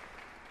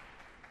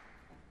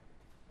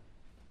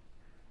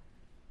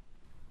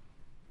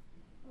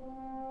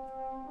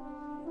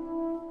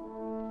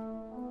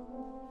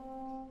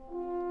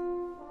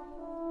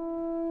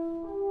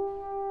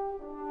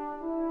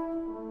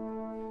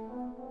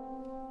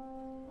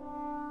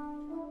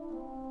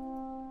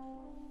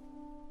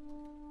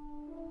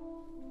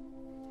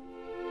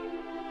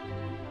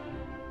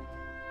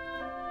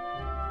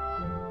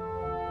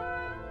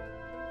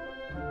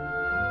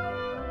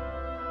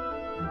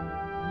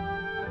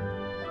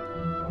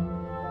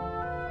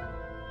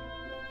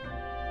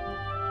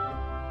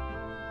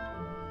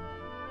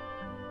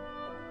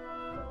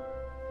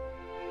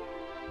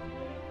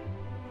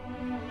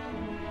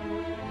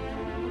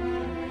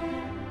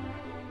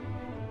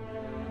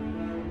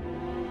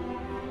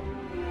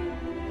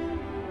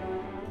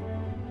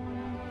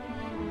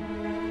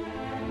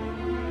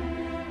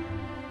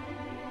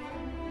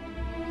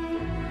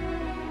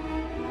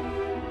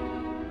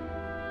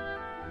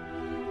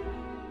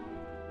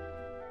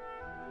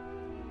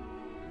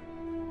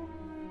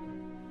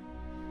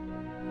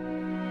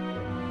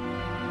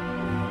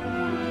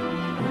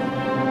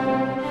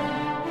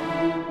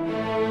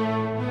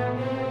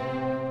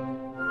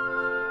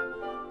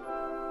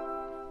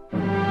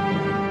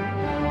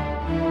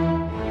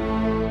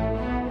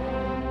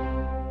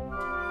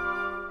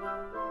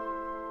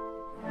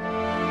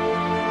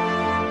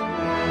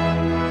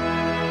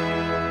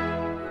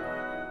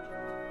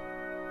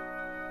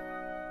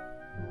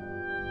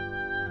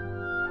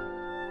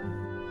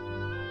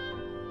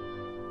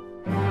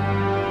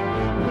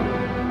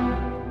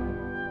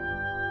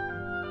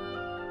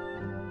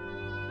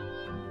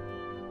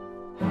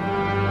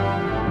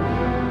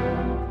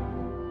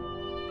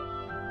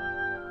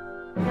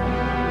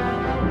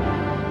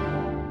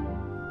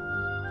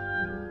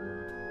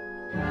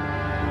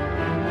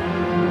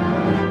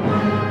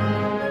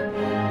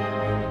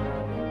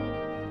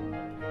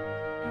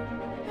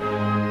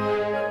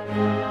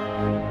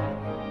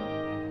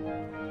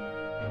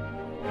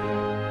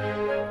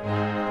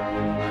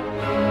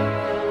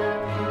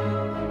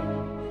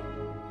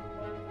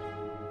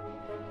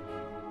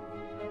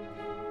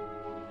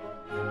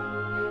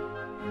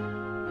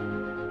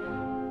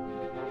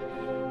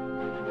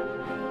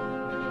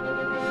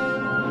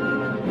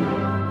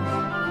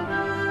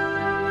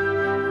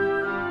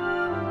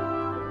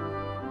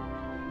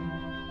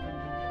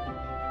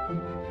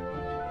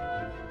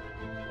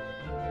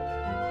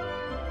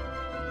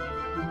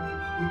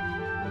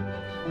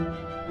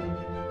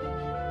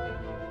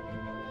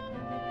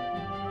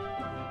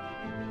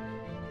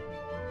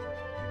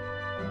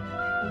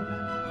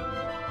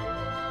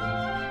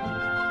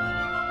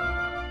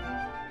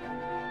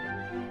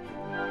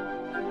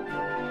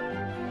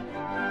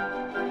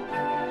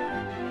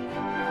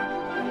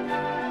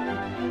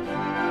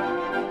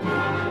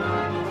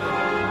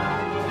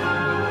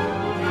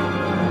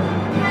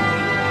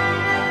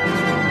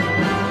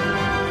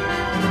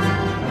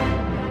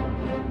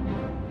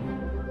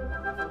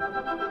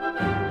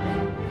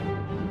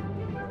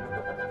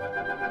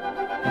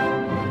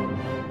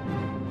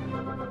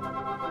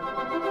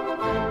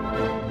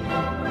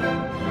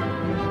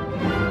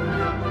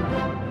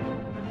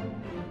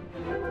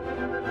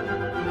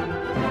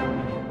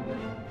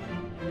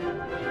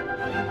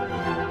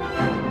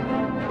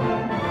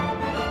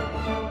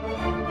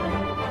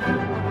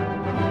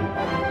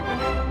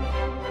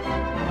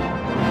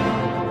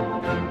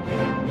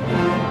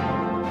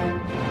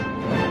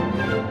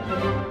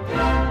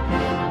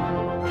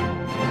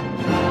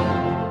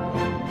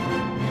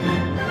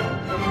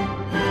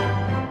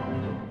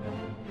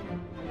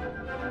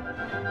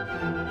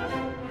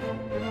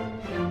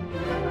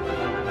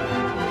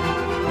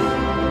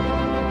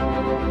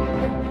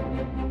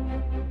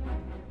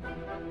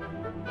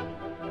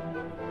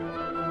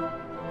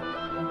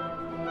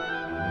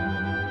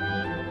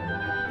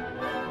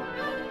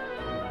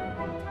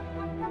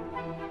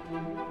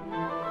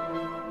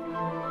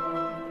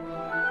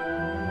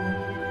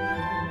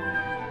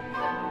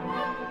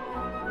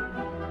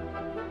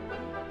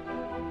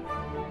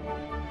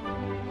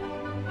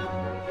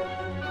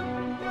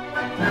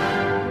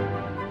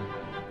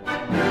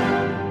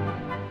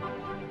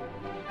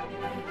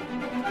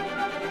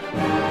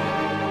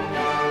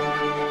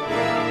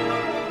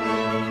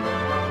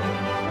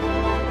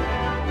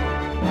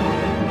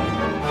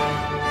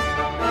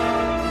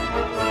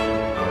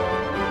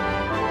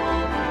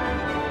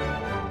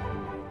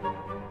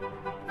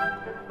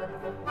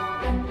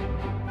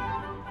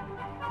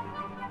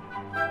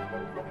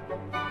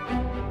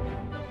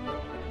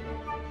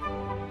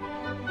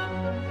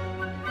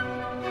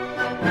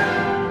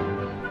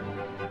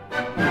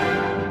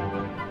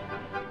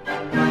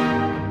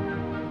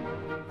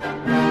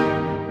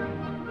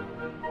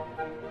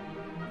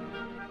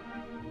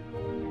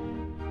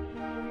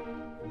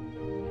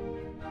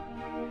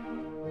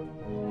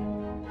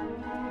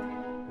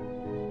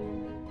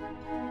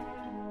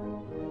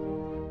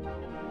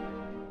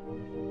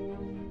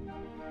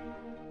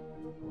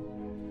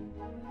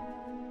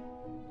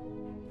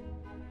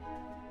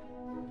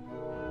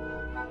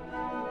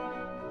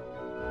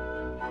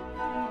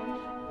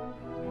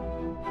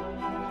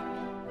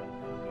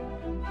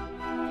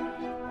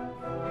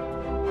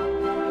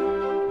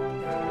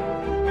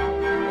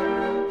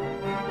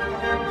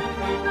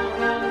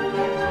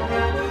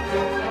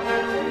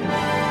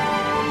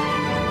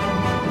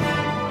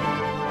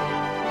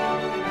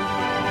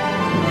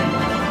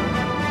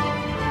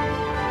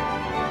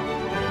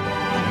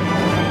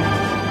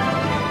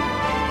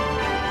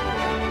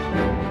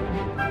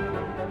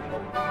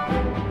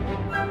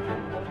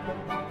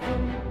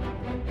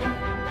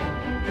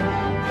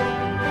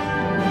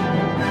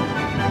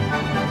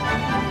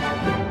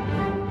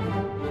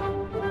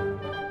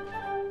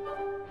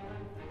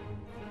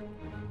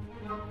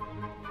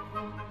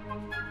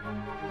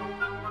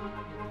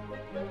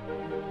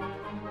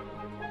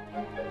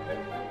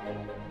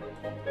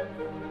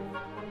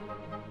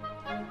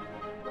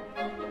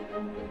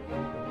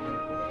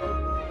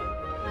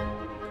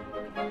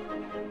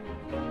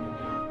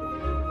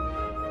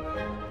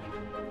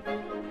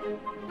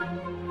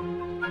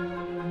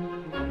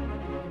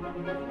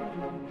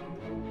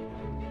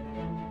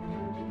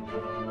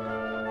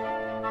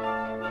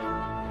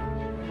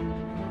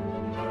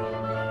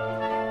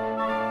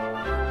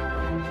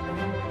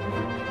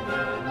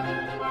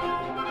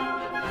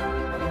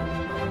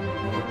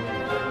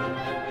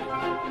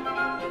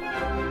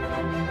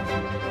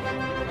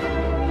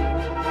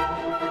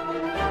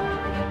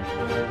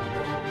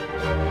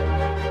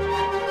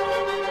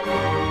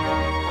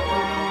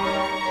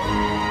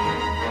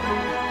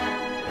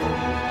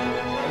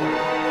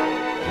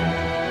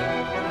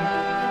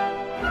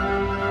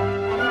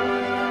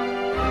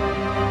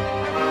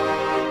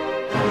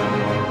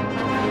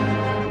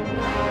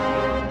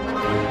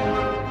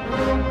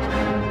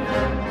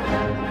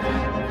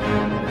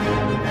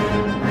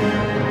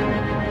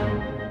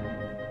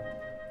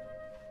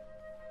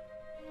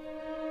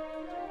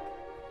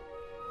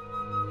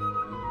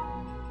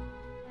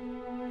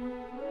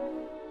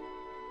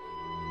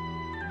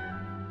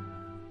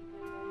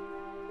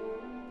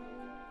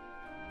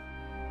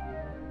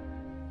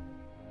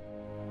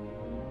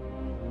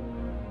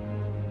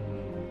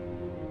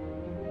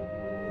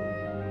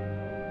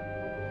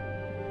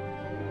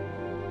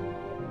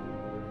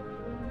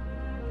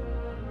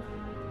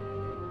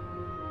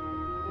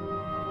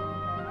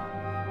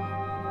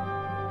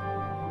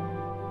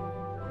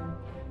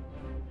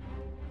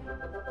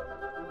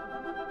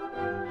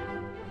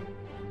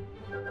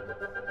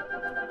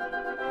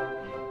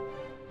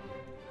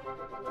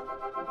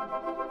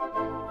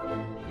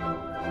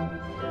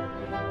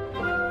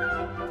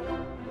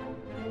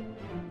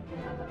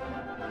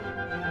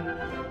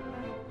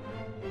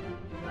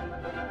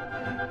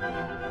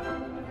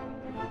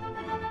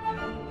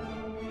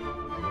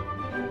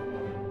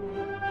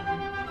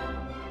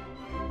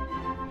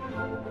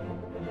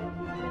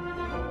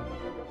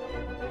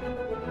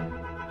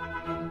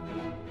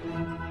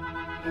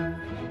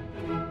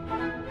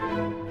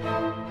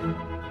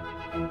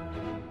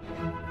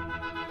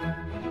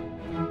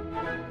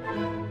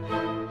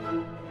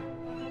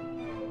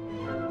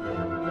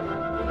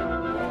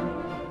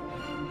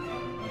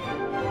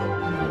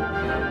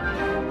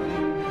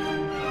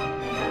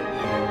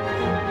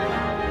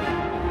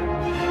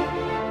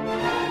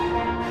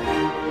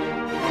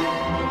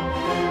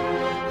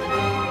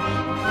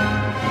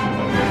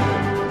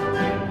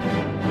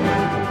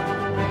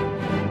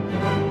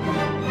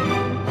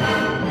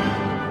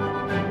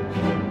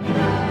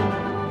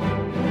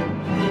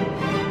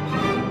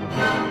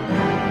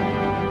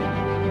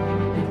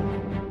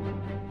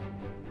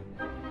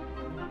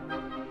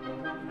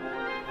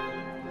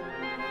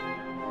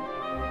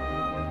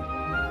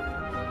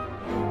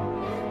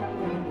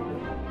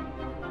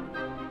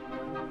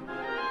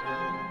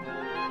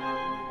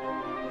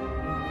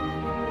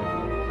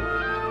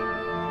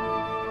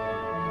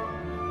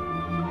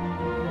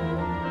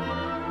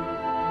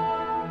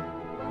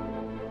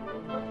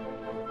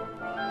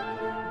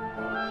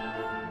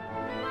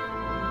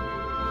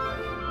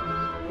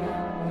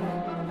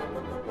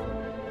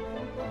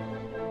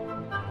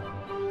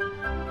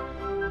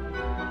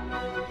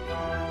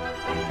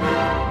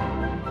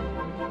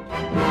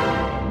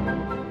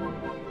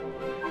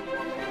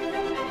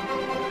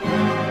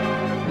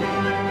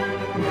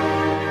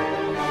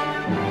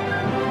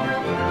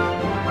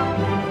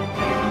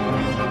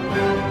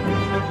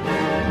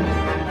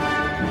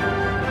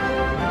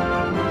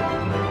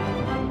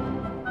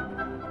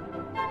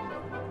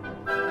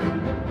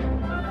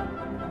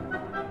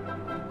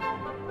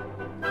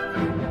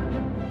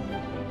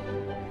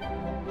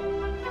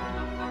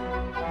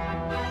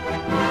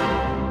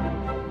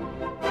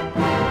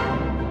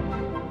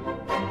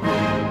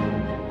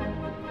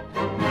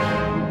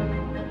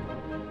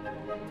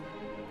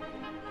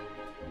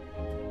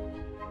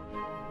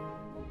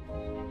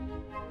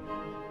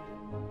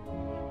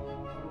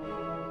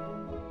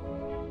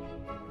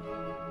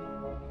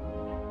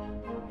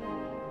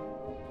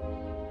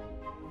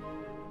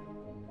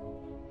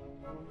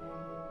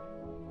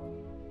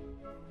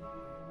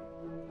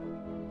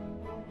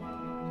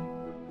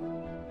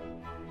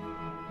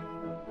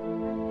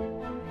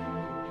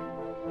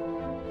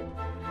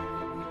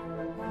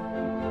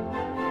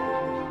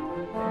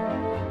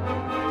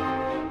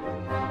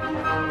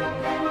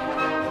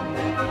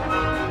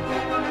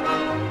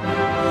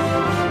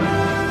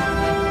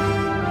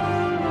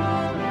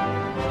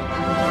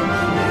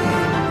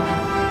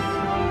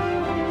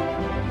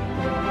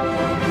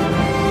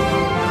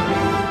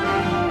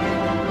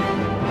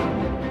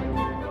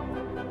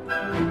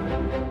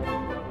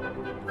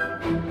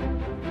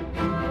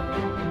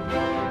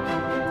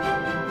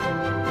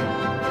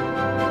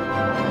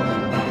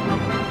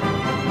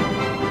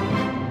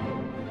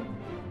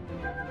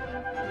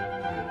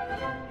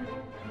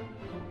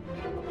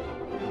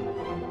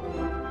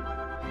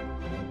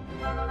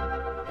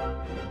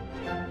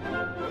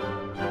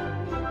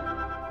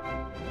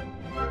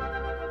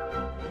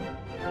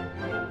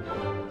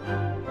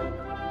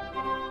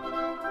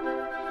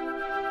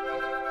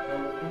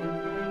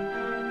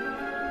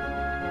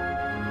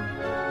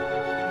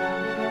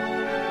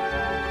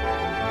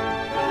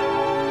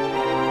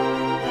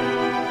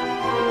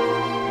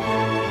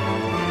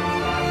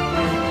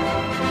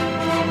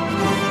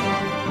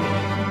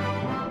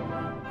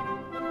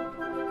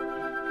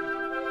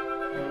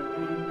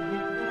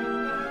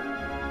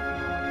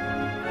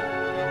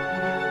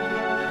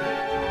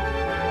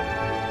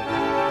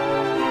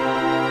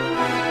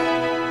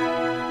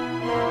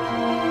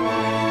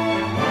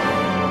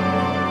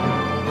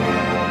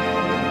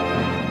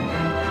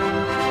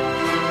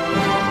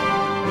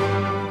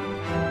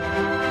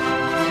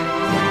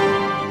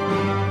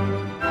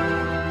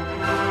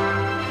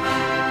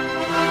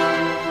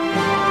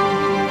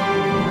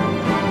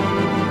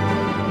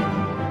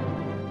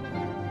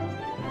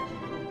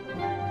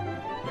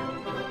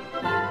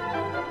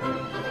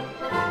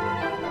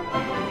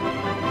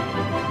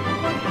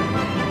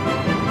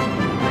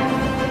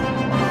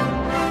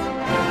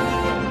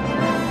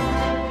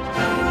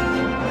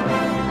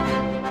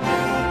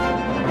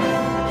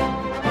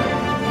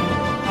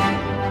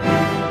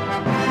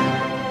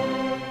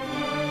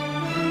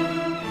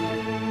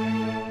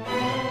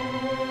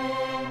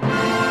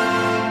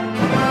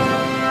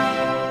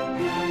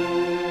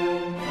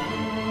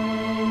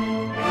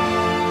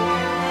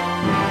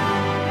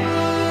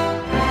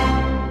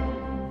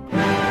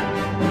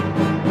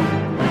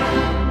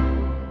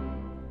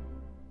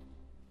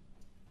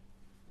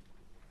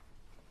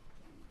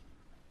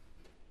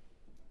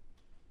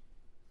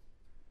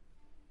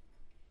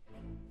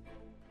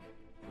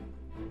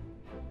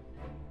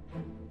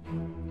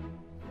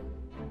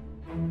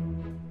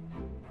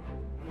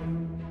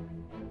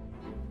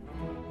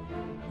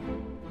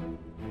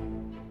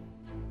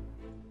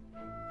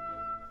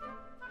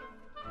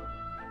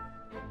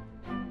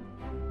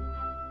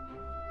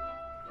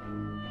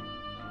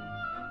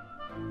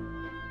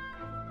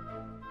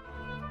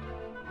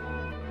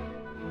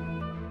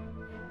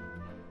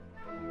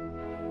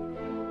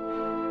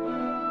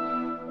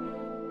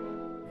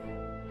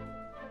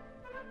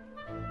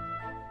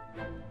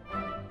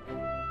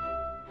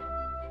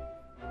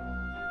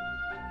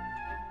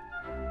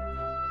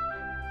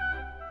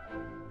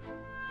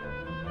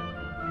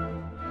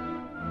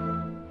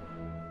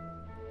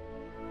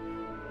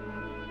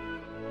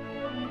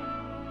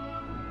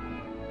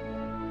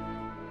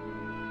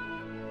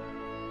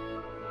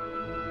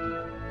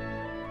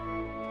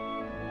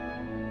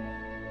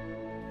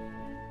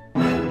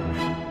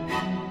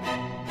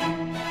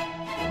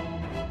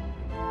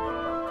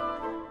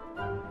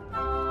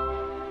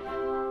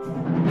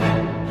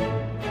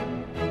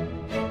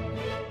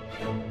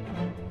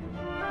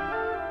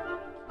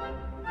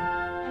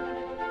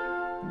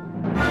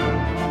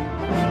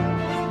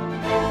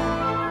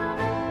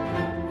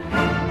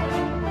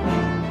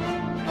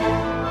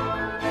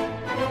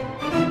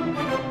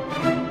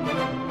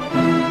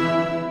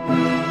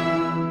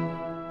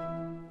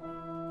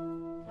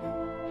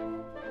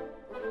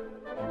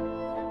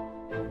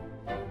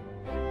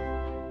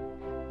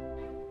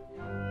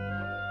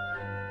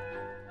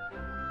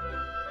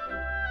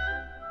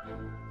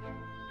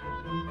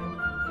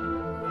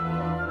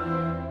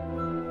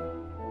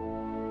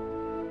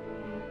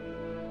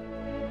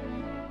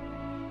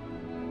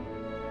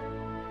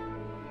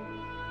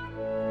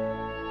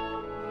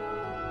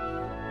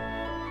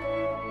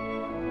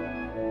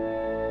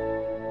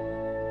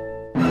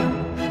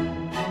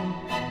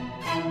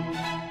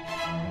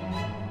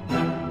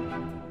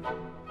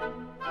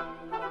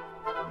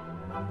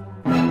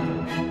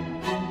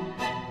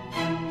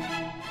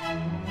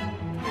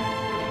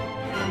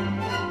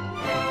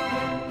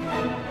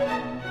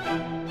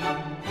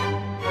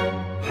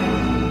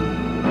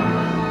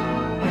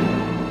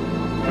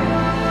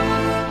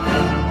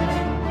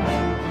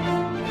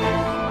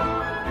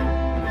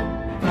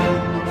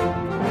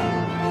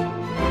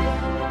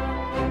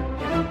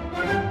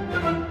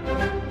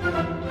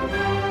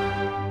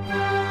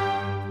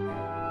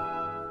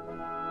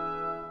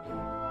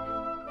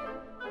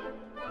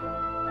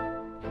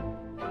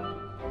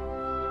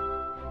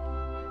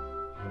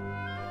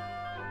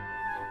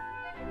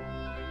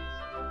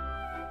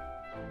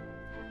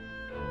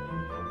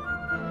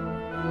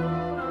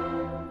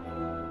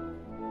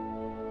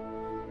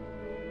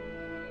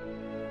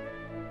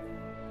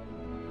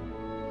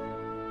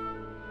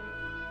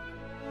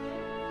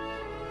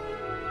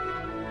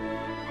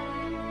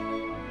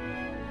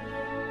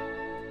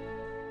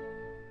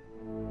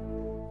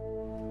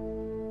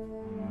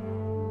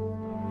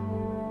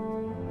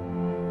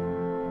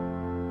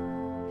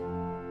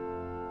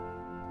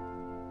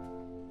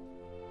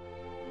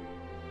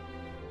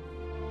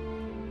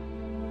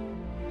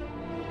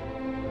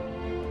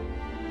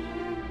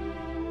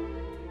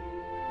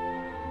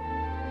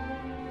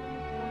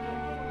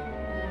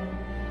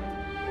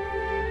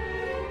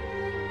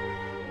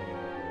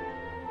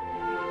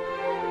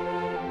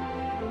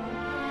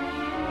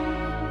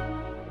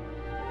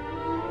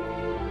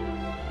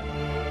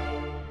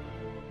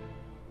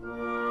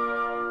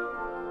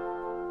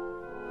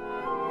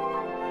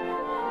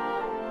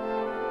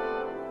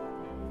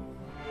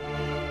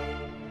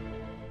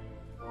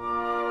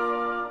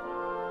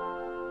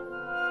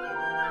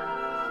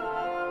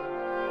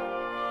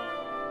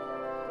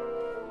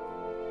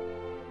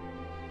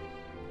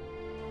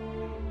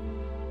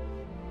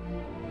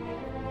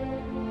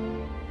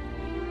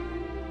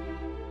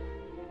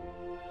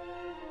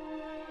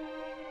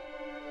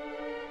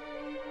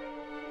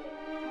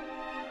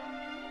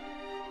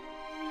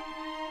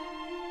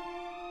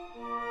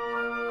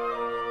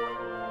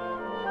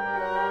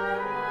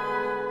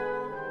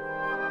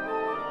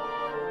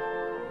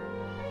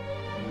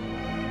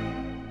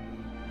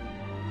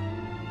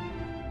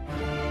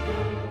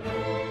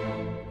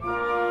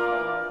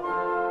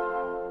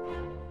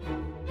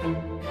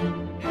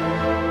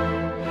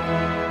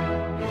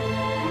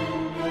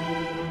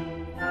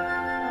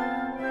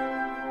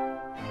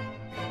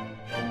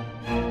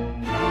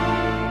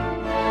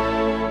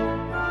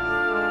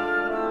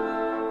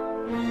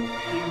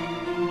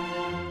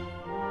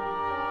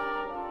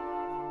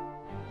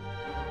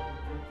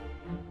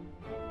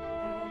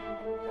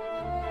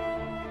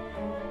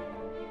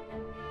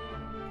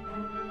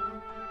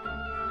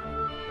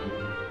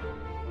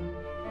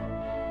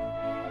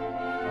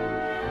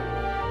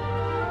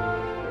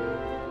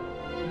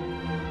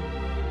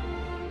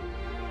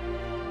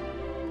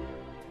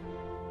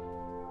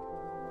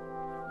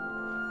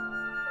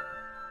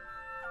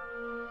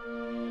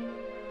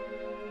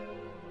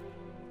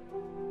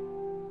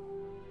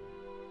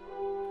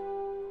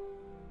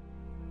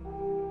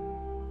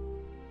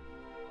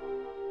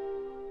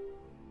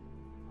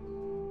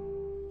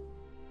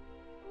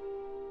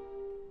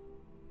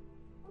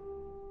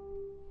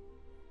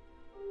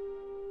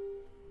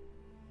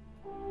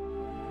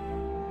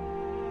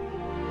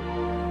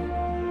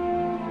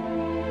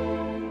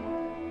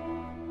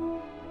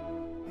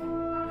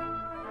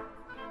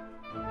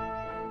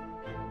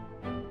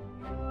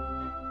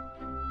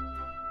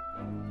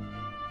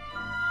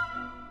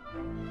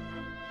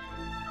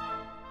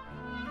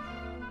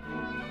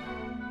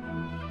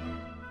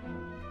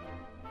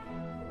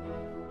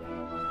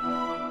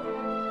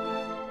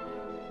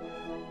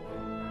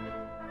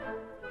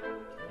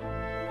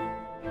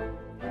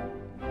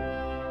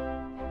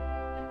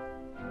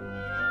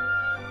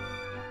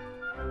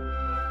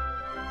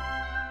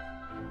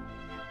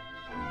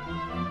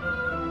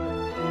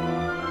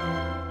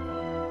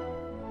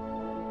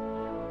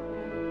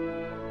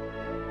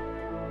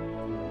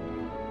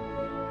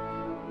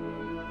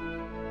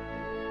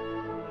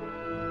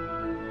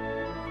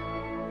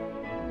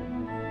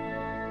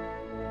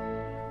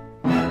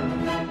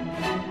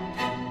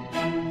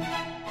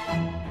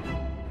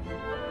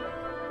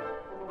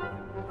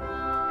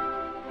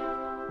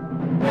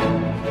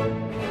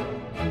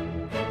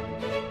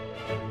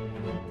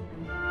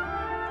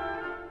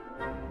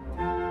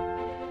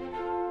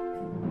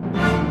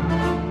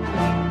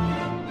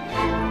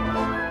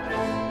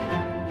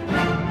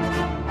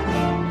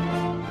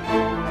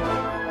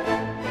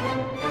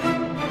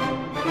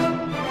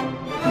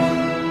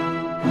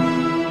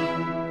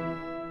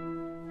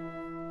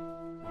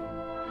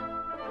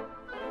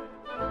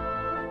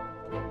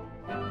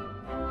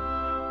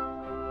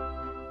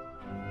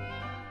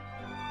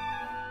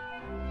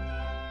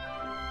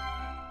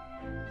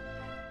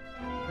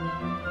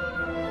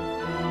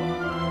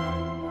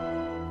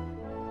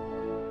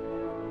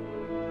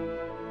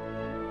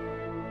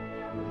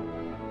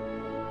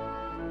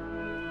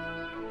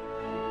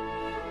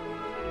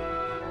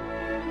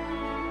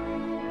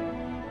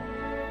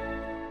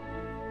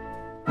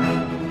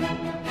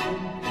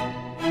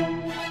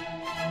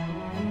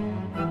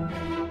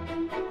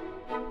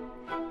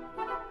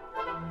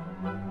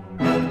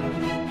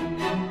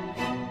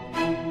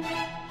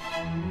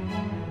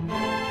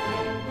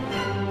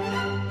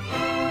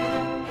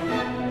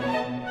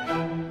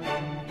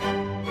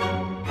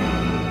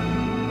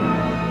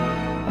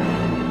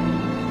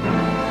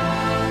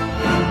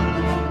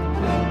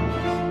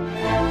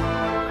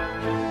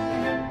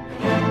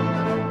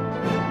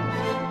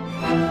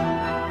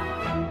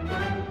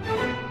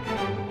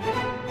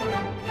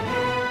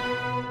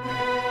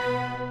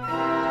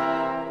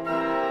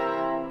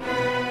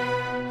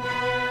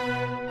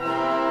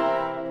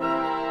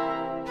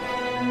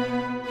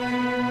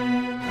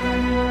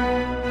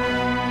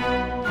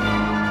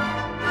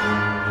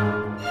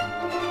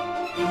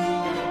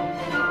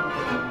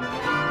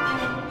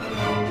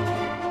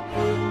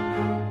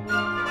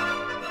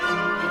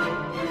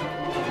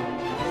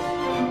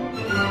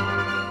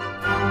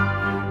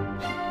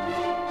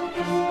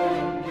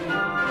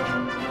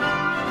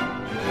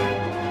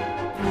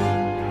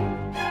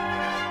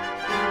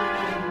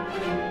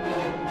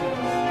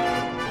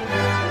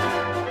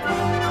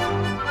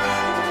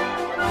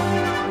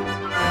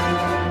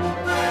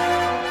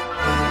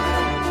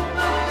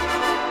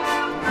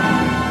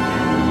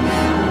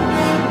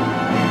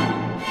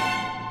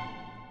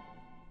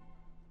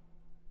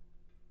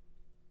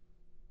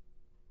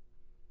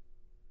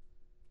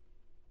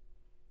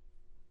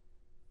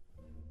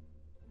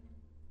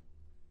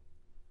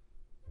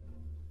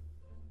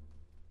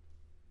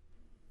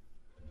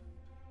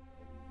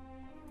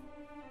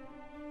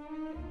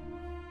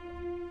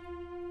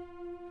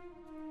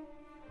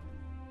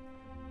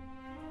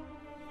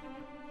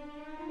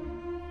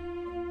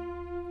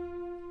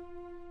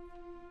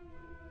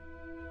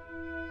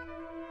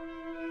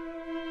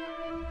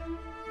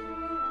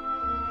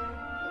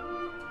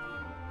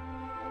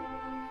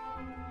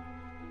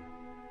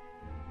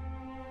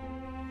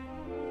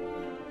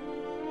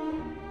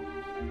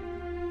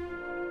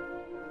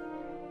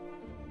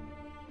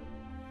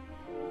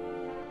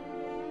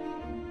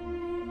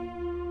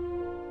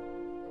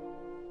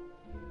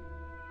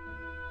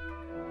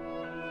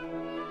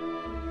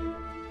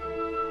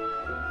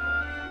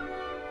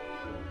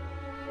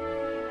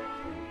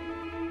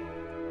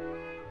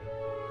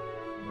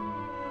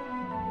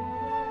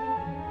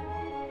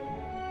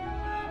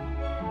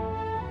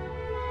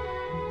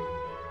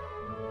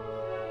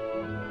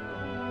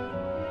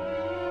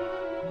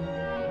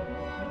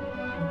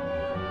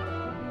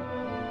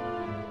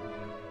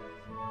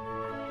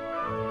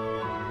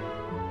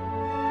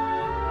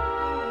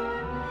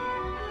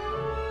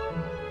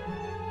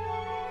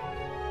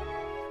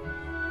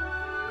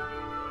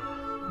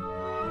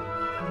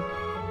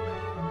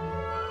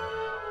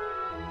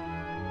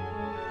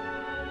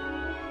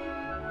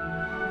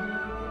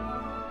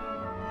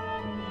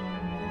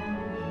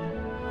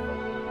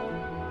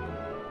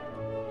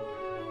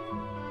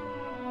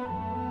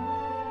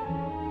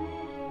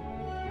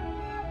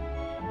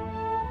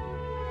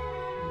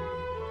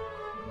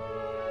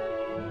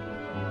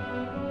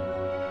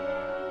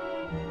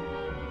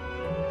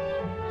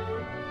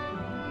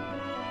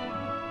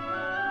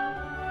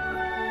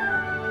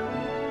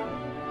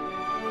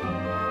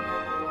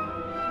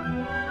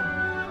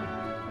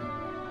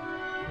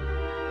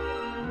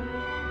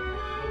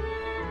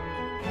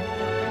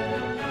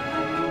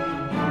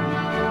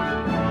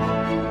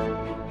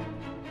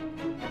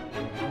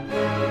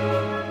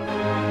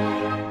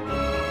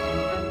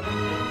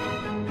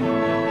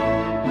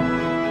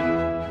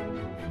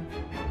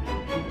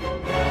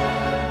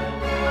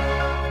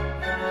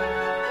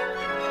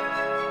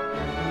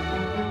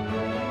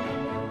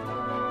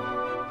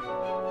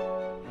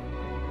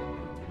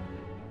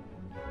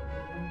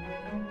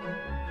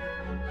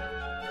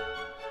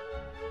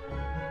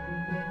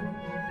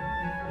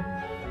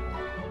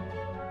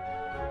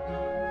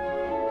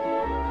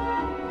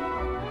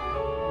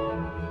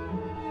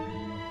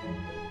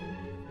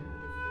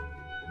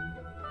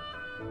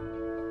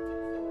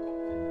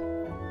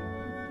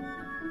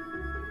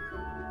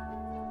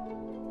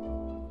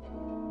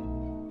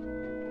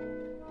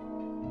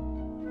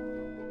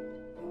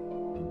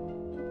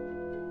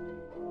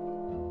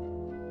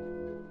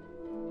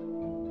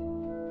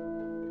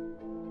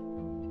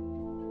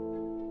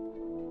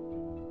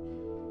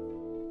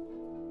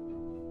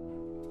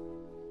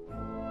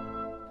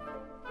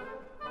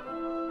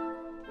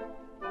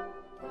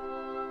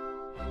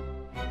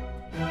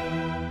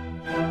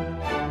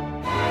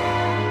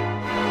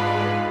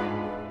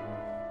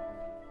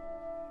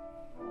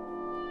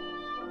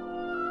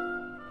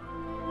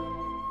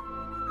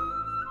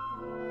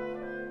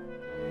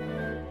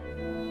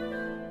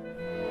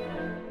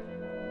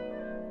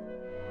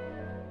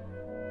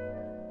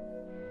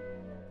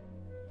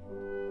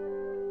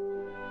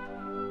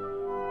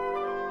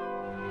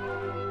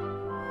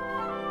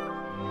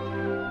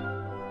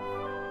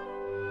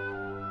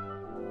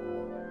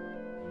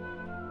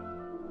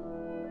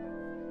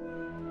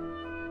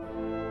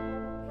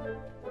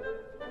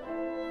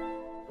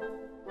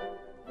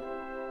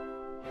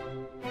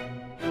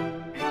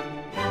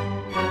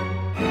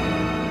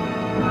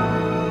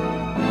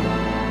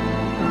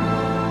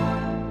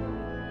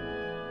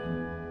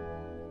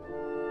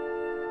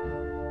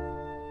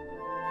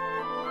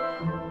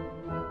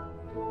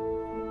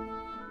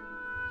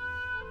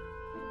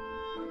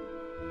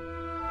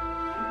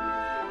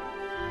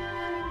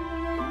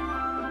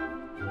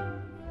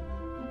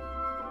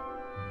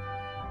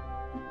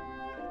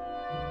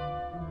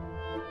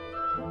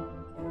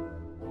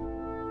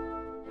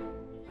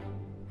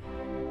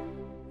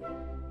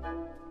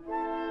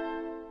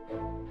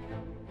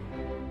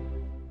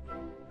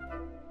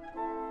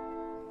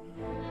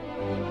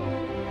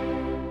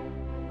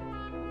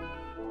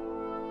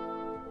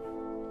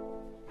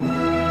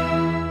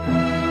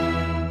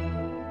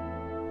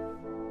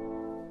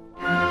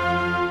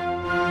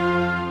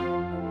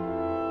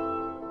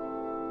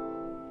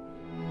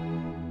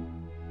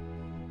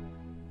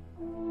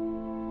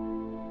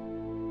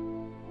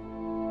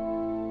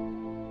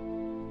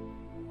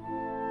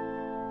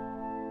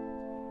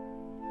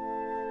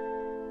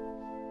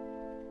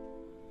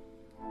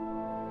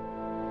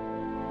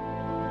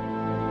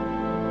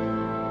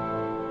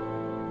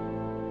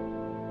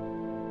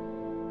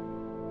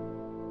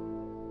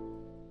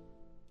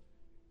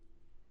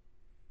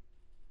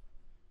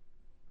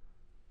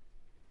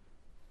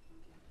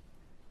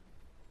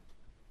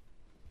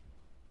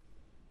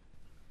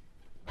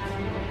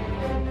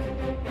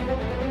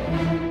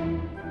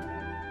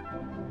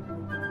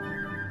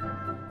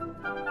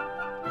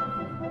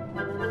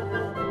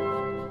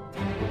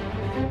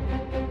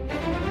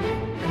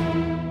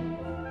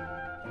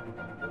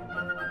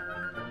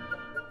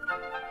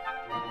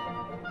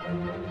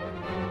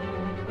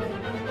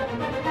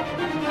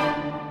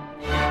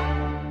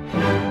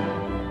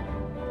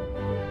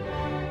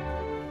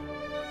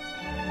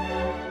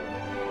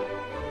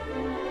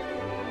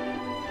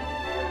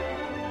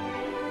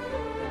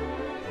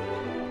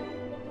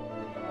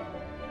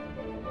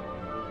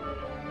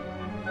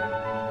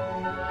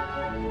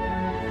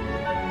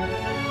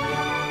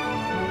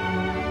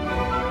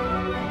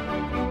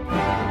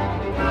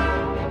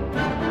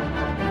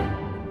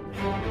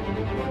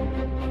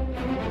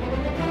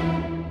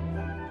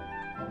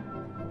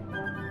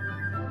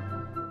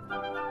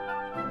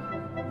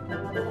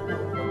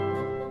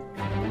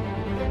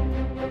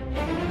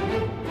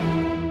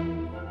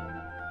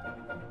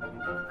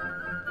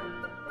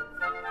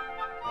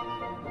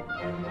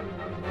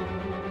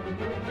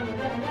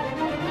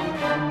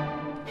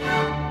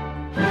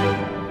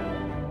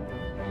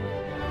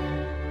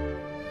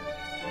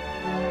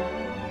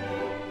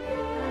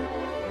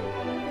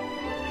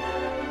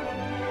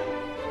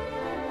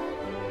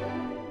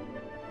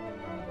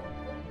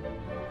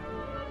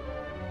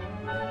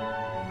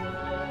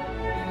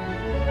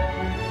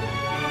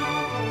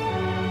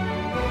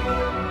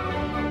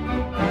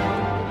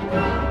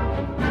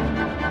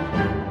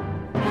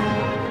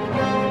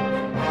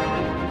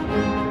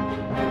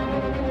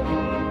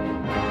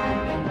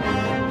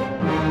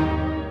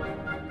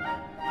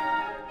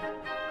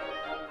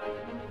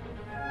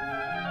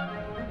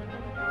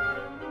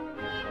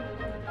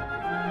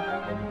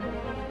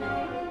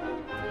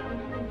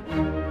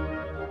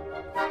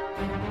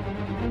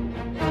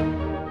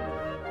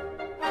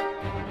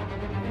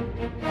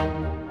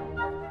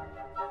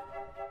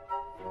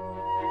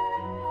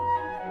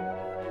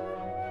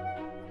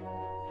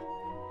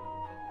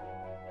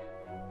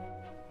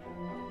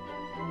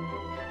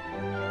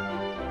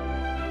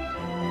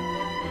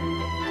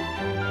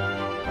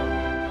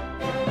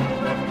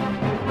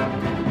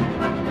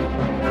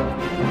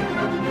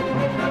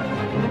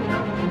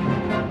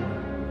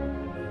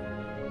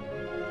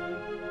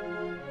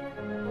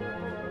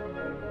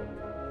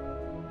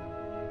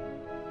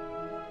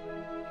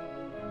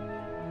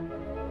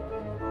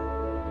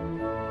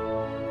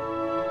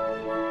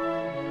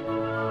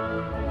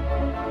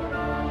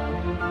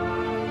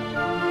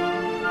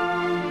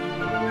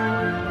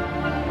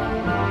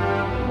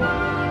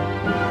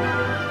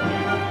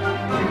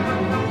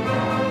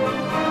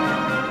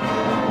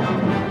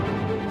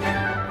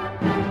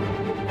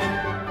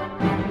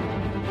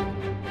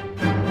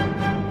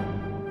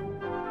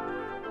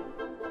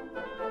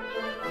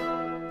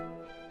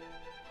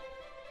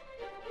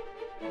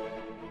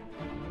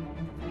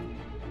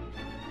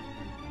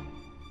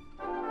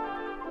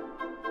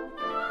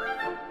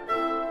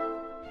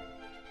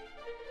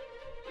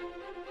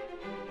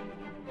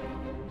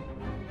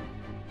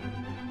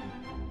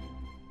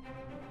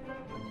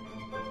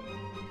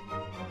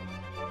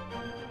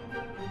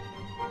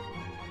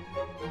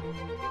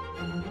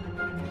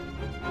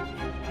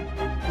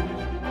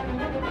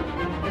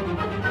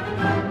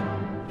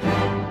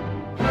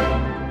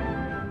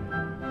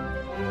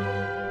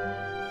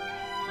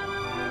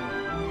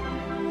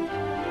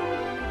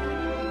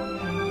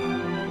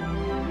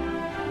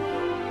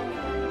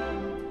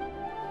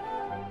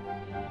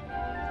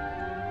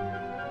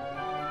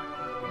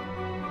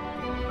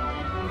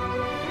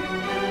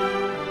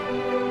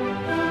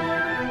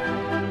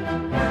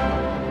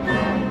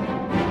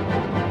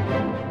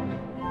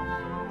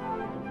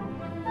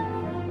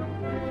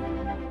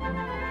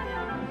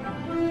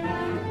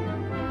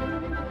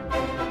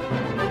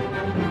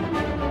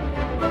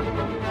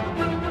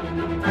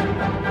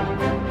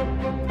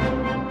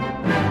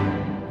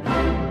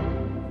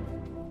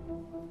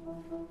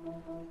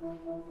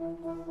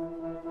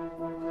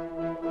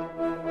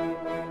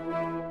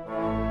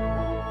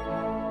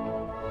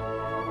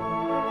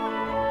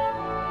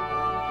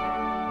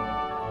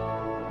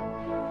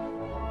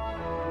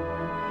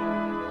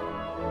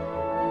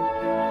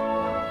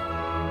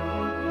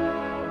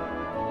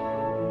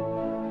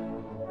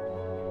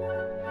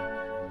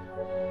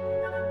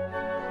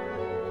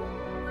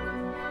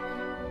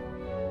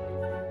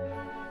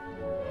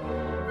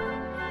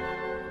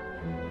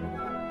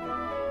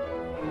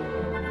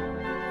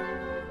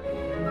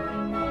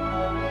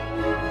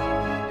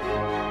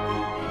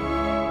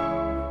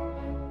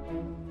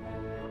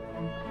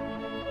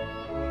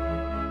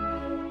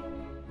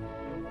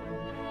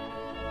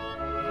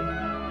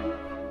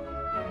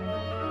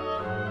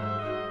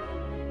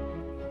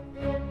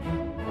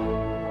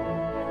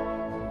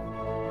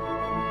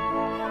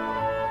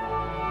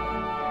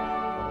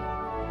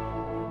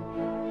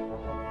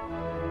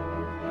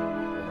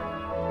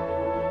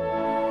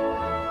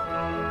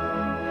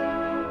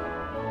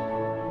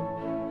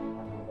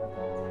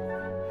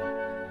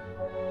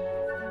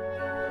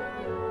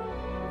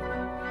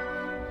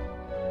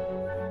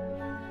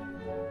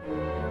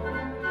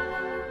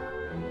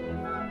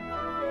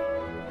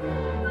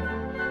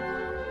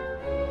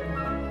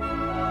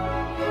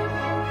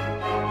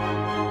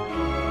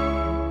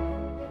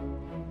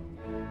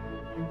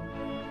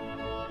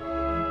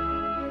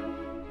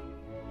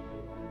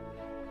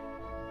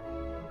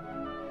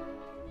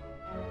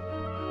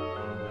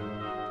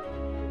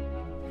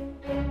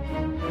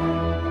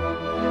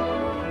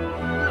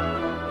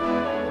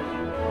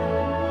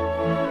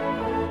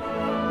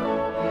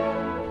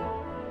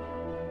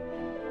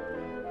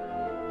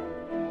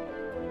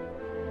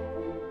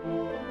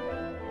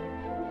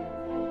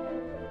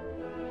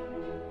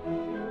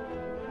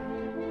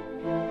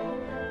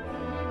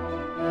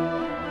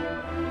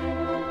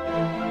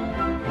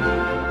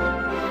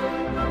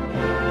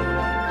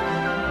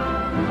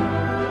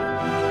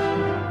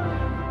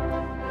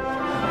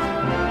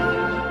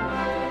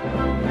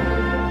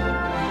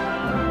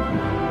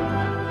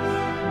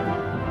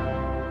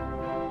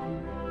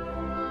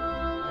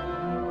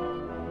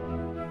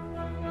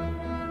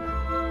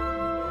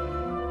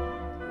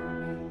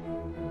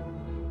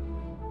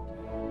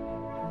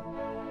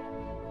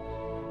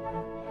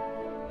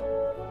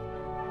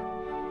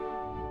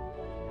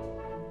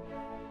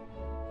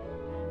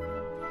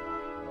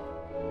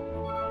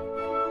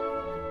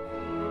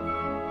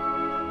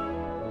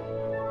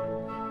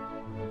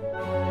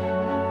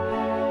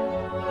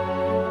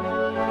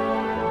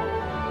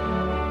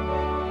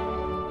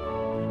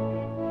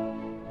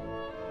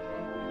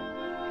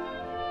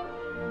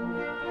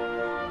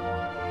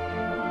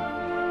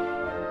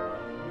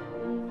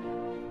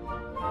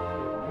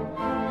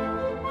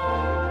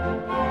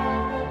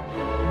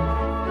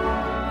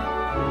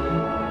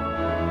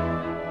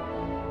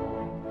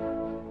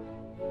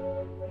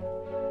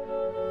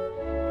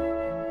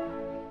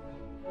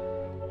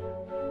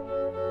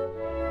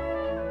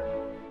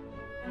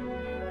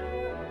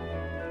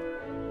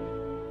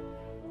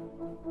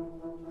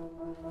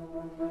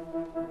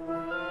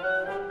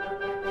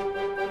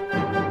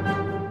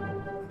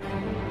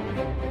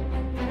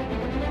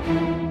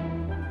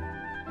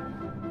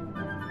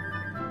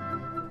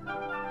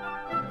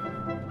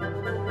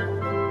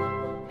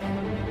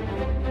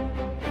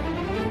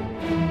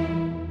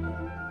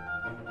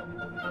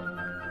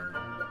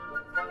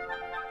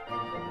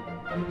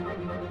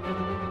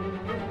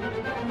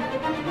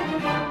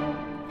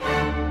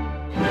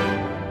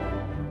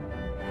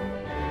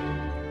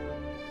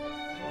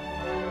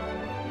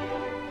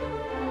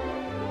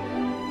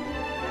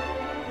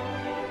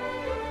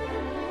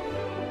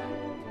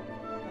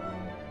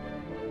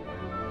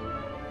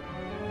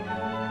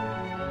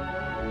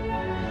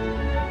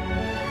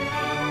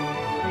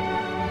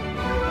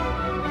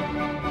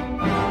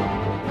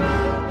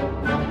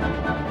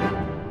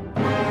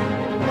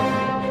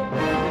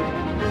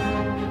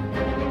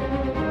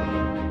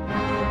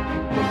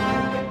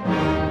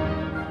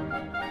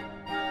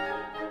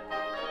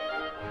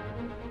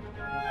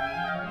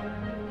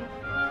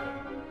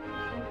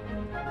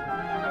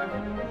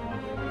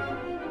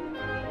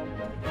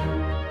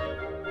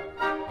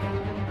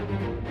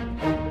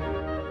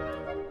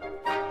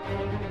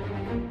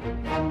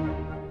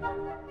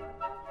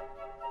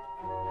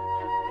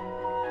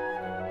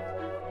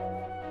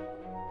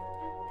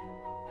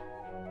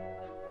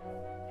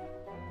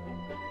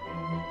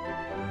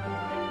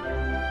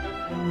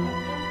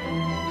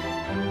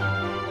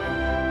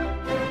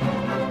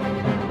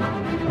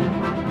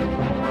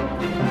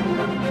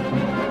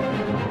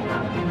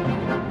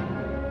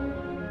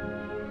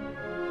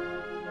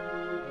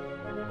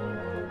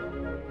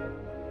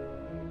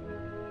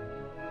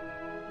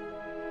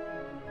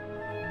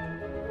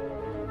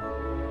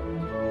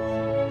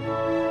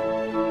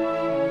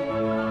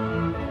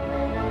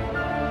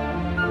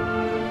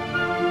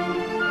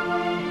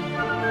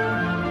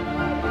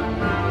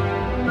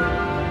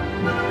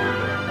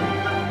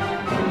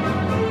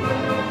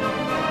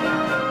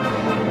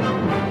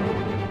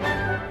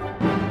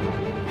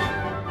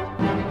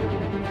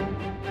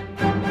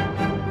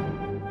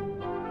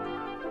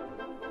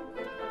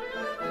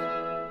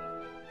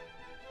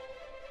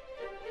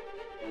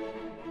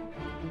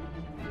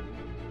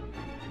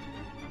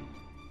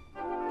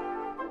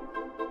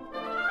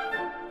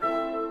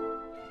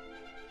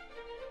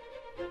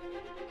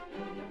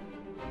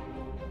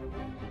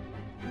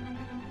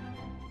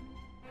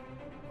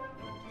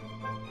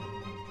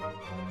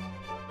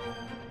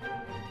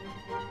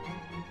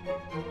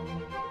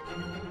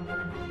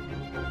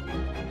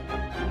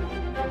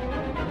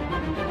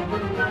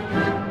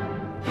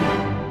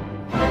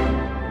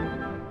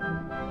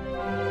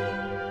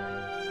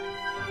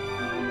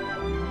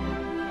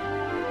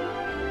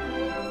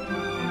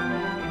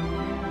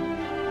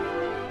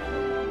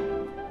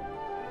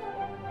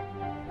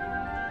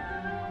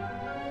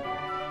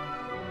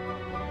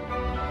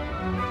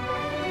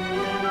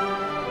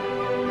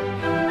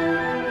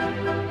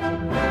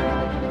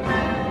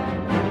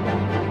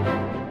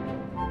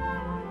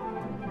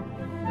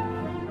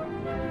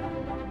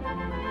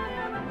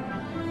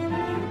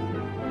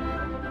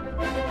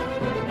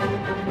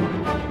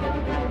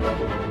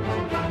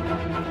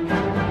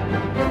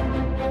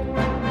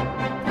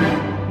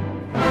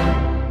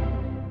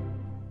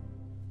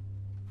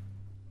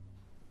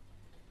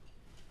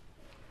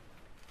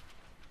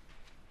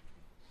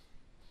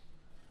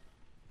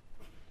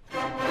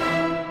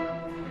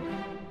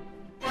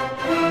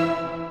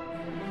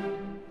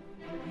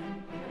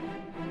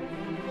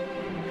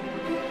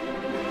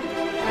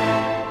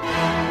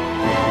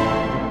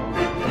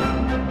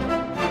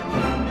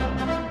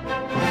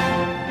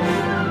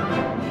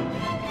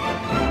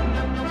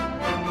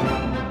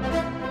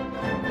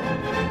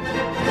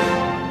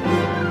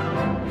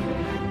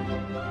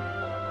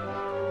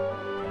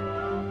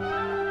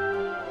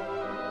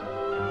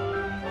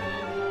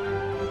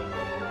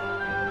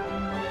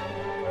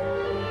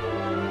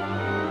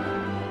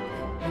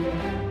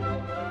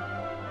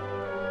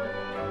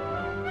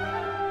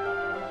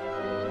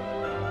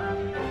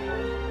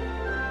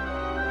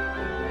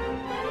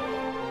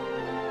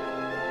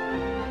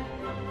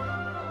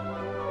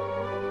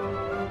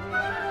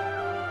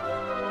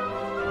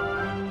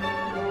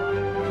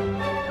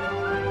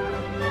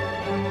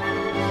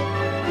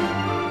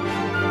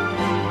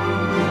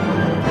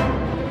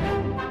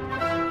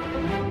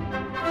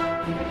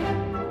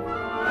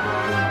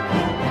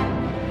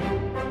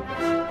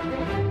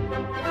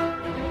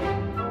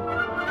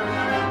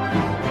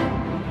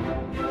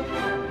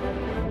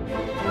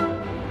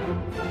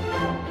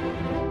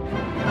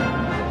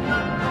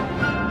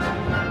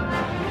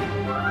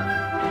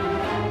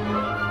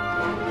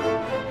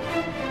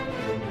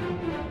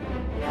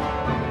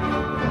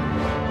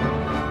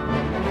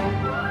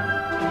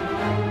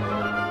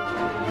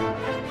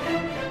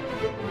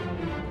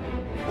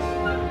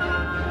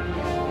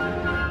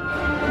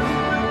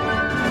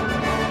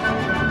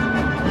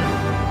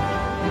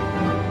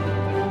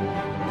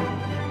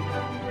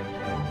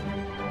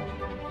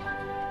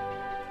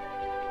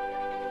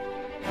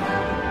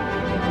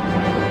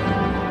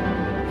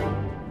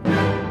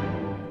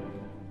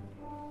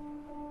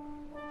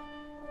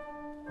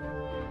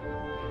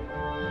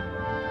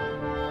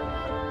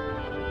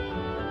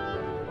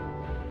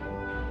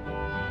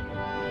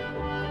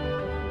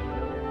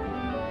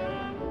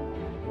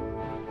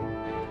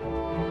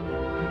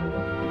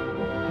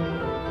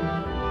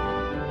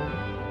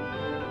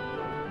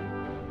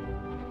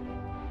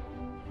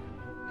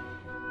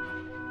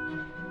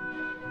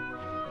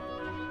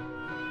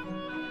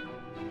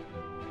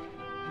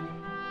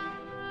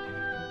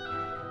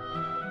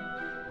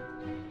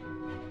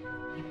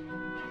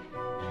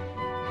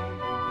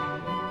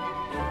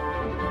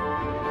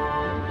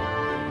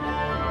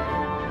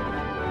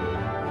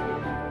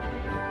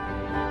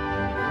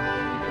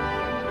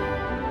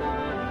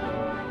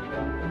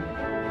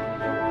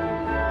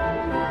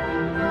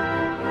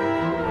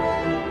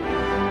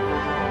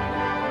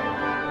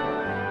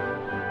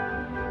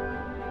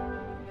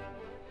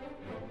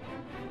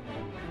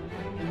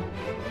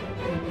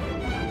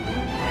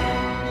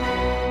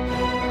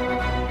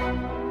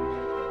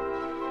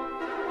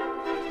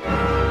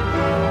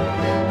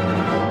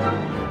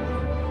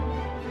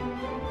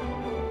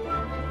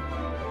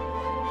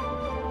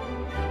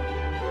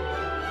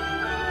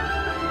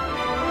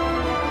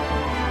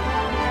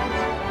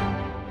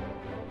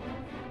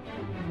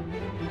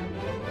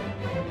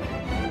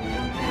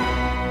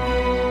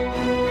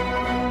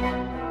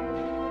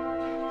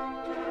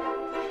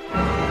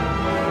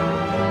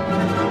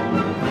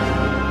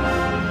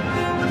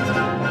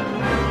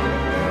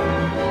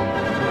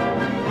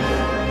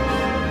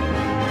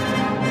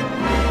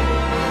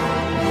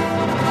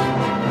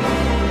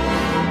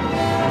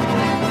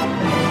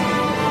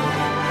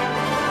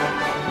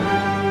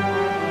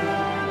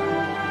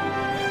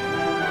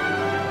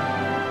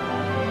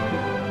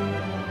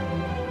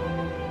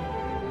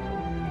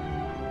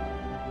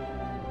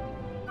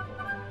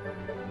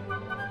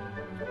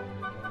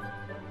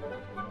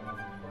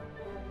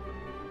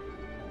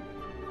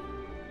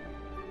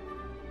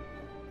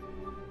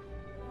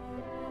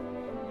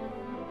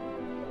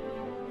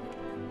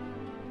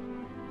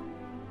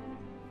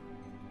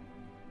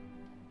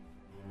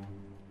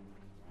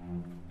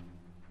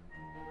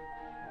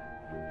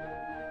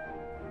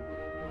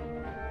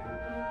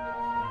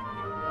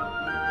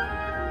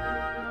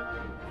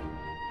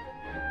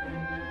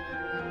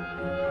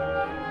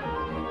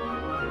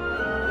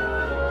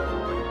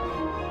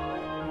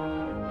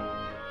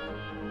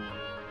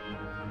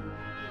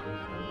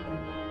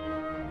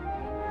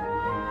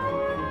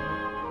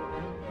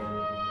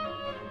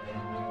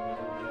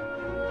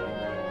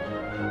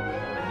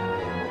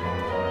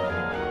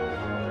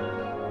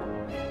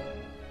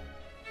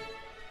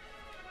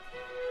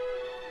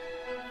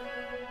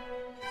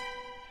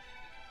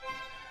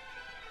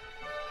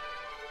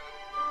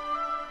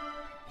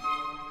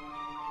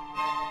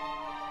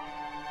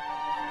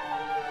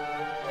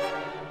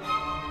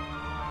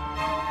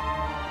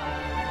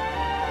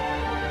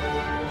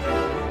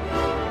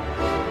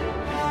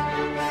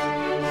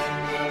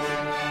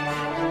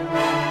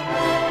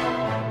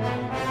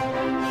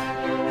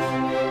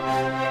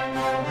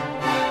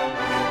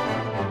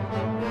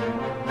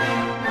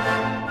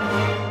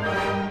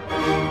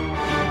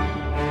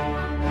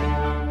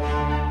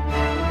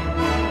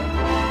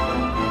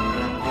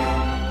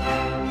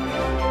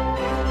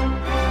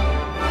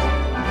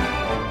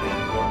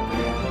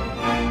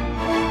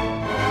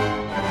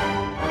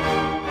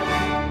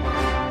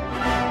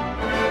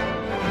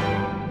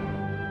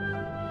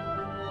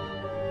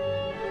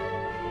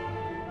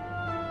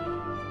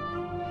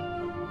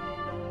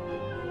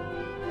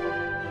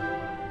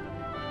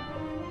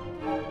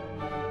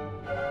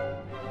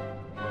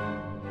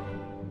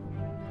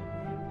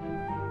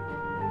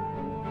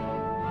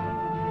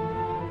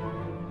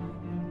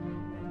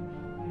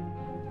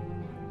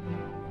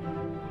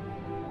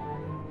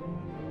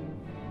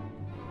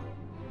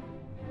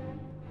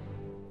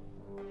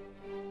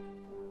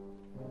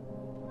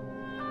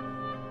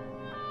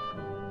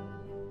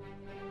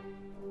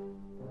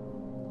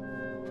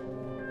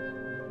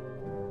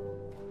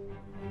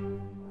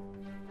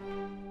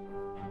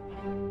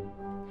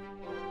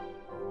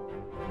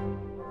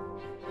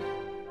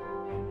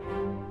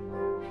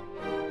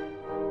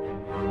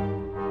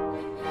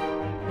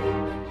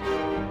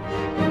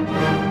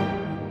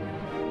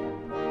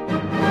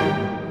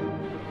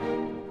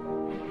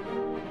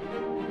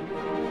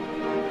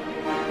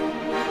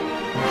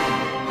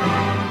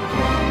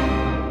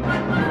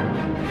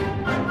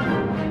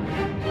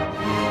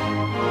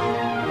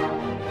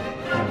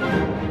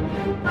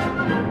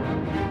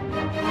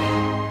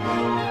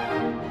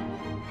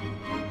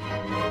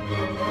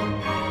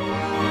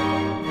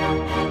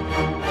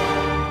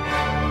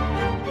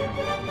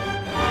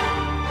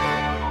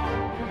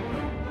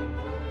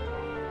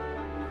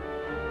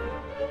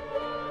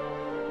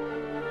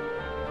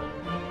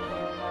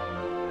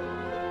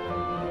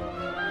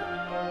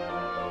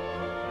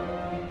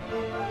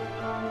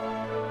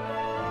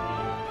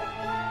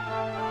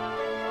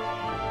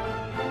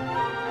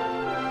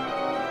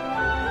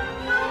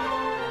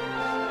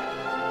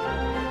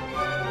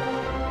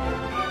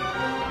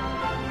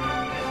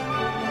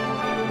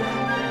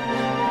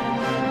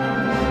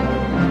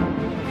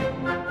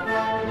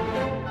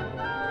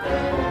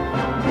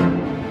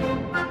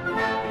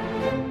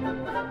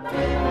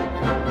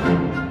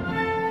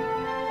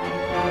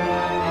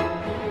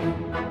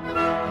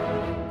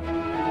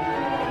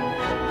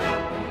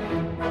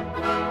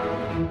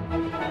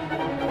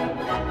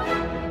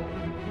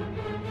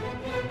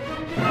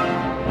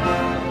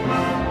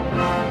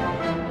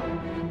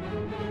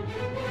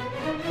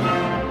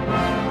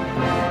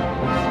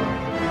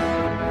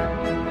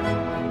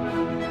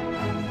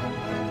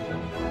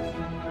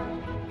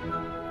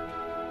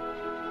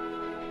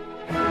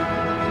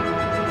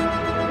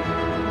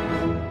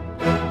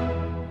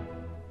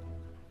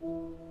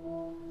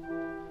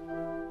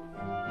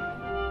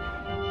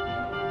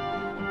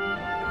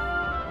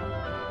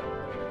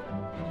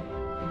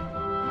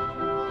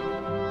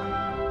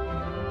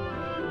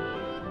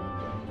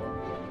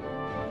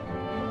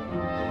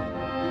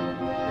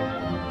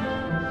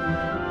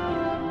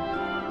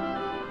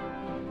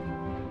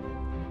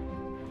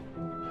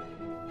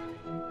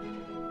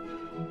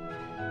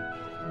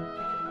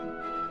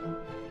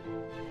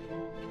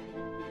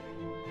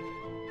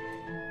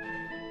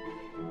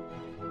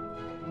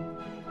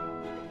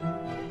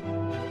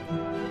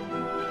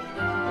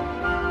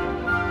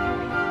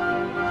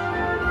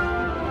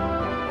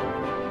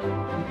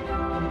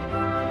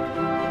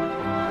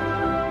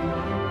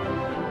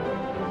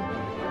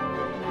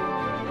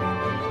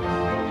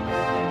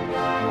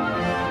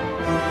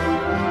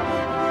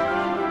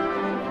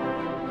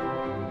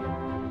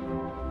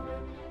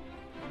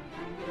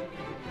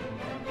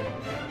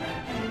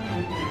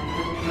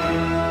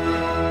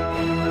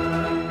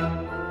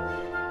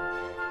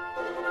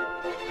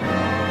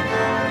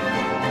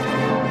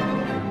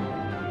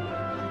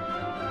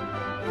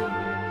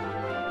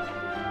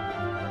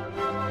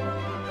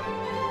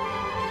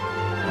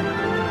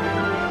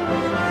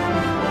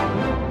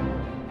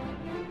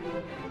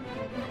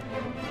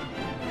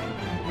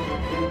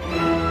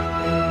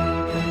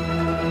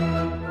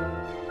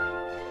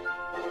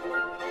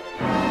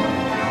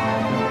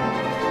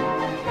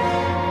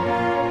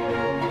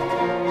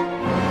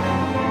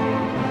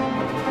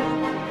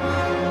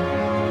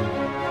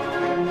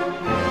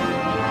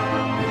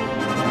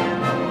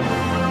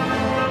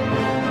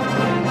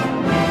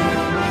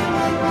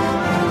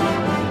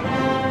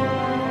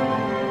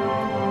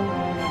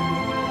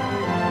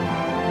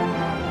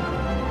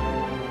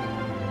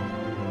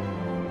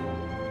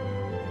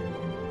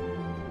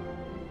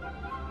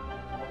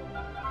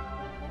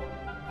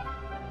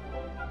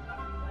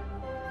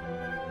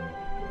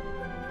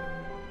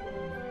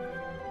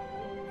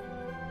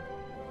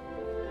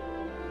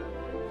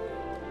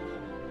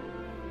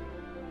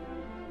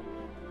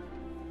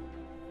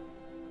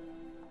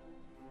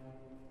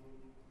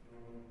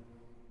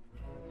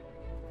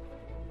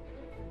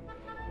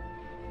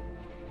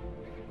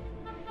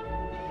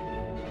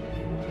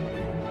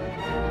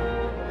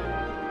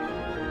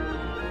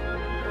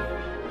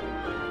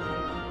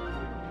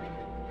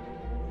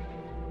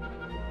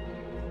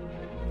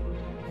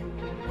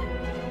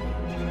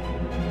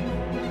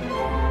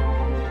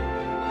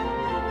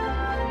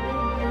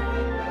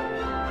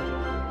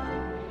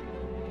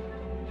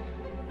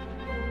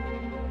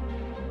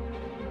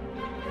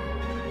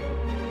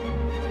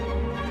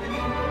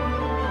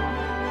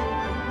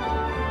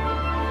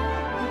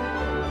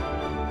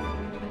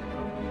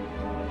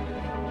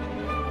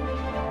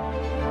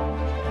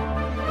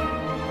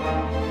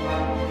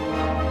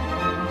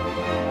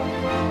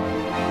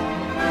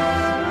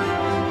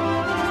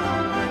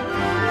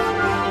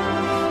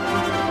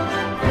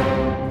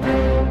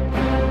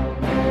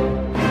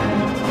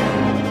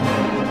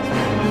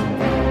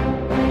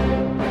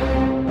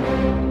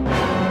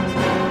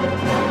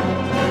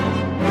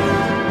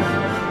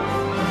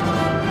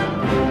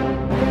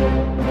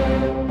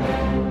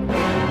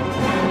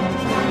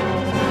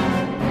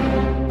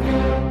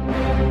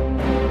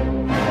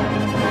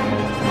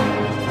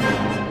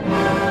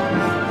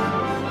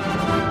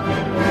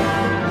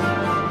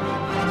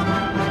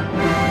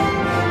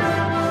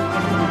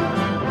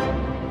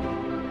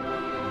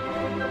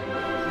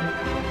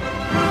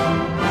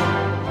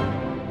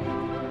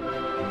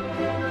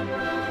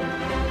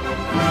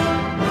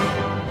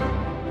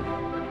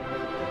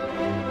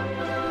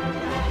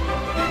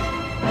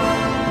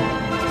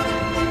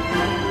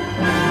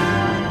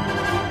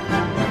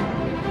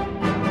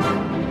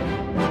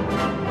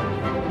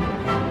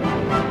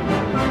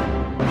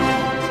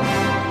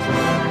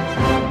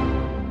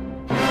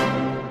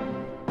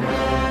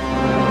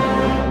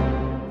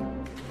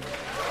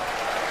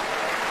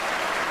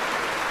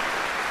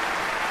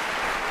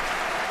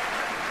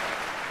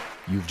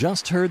 You've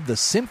just heard the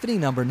Symphony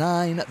No.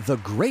 9, the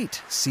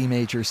Great C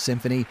Major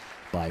Symphony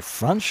by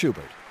Franz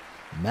Schubert.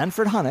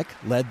 Manfred Honeck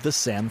led the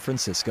San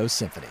Francisco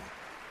Symphony.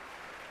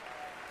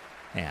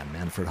 And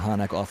Manfred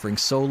Honeck offering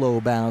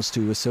solo bows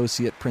to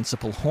Associate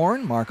Principal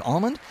Horn, Mark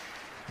Almond,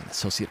 and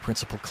Associate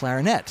Principal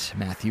Clarinet,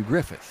 Matthew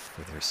Griffith,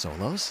 for their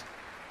solos.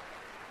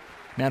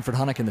 Manfred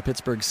Honeck and the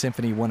Pittsburgh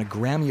Symphony won a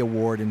Grammy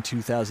Award in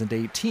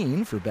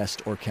 2018 for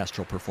Best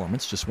Orchestral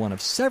Performance, just one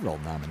of several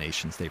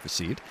nominations they've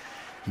received.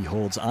 He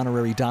holds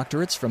honorary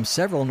doctorates from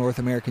several North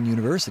American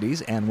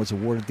universities and was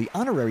awarded the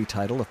honorary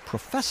title of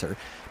Professor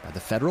by the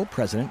Federal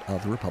President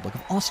of the Republic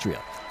of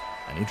Austria.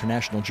 An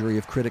international jury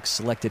of critics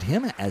selected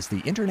him as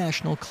the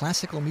International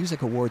Classical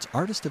Music Awards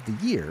Artist of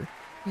the Year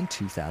in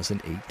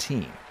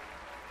 2018.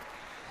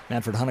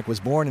 Manfred Honeck was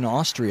born in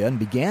Austria and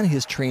began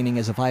his training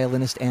as a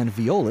violinist and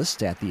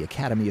violist at the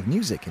Academy of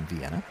Music in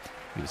Vienna.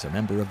 He was a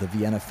member of the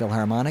Vienna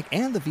Philharmonic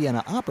and the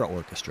Vienna Opera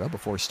Orchestra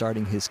before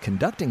starting his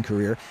conducting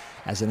career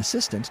as an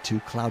assistant to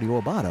Claudio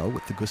Abbado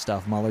with the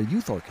Gustav Mahler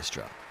Youth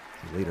Orchestra.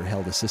 He later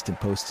held assistant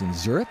posts in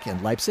Zurich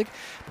and Leipzig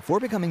before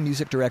becoming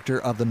music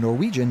director of the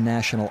Norwegian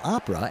National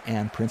Opera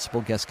and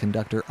principal guest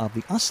conductor of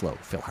the Oslo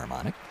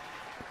Philharmonic.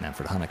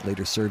 Manfred Honeck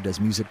later served as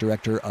music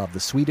director of the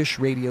Swedish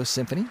Radio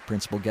Symphony,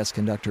 principal guest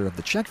conductor of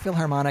the Czech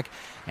Philharmonic,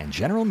 and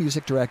general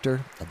music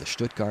director of the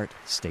Stuttgart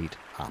State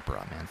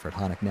Opera. Manfred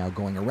Honeck now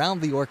going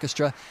around the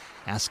orchestra,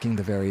 asking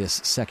the various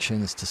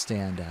sections to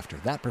stand after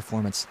that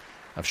performance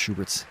of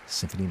Schubert's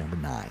Symphony No.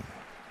 9.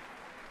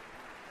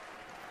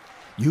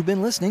 You've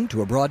been listening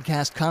to a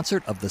broadcast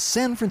concert of the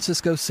San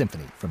Francisco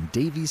Symphony from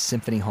Davies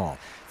Symphony Hall,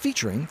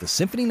 featuring the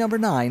Symphony No.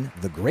 9,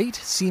 the Great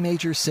C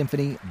Major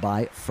Symphony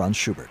by Franz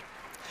Schubert.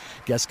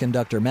 Guest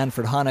conductor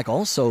Manfred Honeck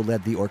also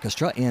led the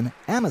orchestra in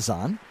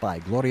Amazon by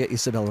Gloria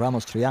Isabel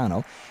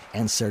Ramos-Troiano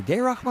and Sergei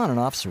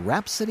Rachmaninoff's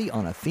Rhapsody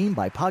on a Theme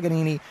by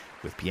Paganini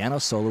with piano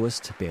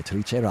soloist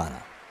Beatrice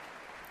Rana.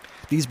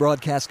 These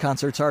broadcast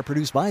concerts are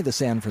produced by the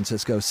San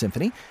Francisco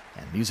Symphony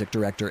and music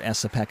director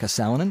Esa-Pekka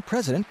Salonen,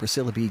 president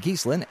Priscilla B.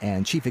 Gieslin,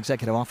 and chief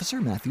executive officer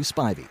Matthew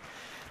Spivey.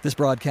 This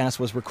broadcast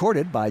was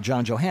recorded by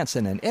John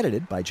Johansson and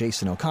edited by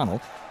Jason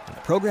O'Connell, and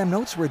the program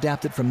notes were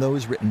adapted from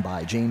those written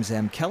by James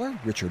M. Keller,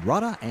 Richard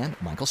Rada, and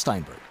Michael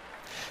Steinberg.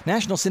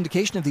 National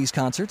syndication of these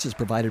concerts is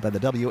provided by the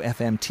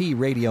WFMT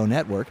radio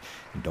network,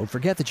 and don't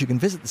forget that you can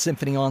visit the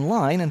Symphony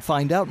online and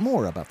find out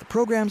more about the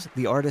programs,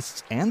 the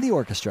artists, and the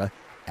orchestra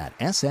at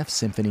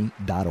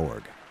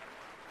sfsymphony.org.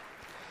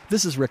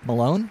 This is Rick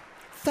Malone.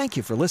 Thank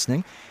you for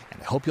listening,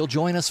 and I hope you'll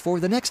join us for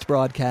the next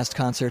broadcast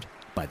concert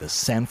by the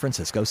San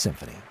Francisco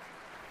Symphony.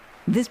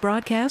 This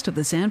broadcast of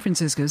the San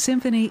Francisco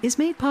Symphony is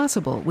made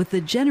possible with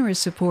the generous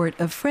support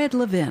of Fred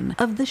Levin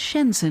of the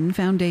Shenson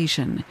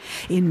Foundation,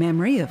 in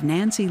memory of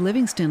Nancy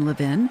Livingston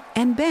Levin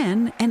and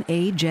Ben and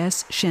A.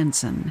 Jess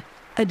Shenson.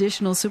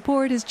 Additional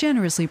support is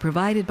generously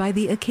provided by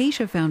the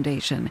Acacia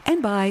Foundation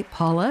and by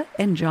Paula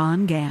and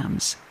John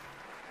Gams.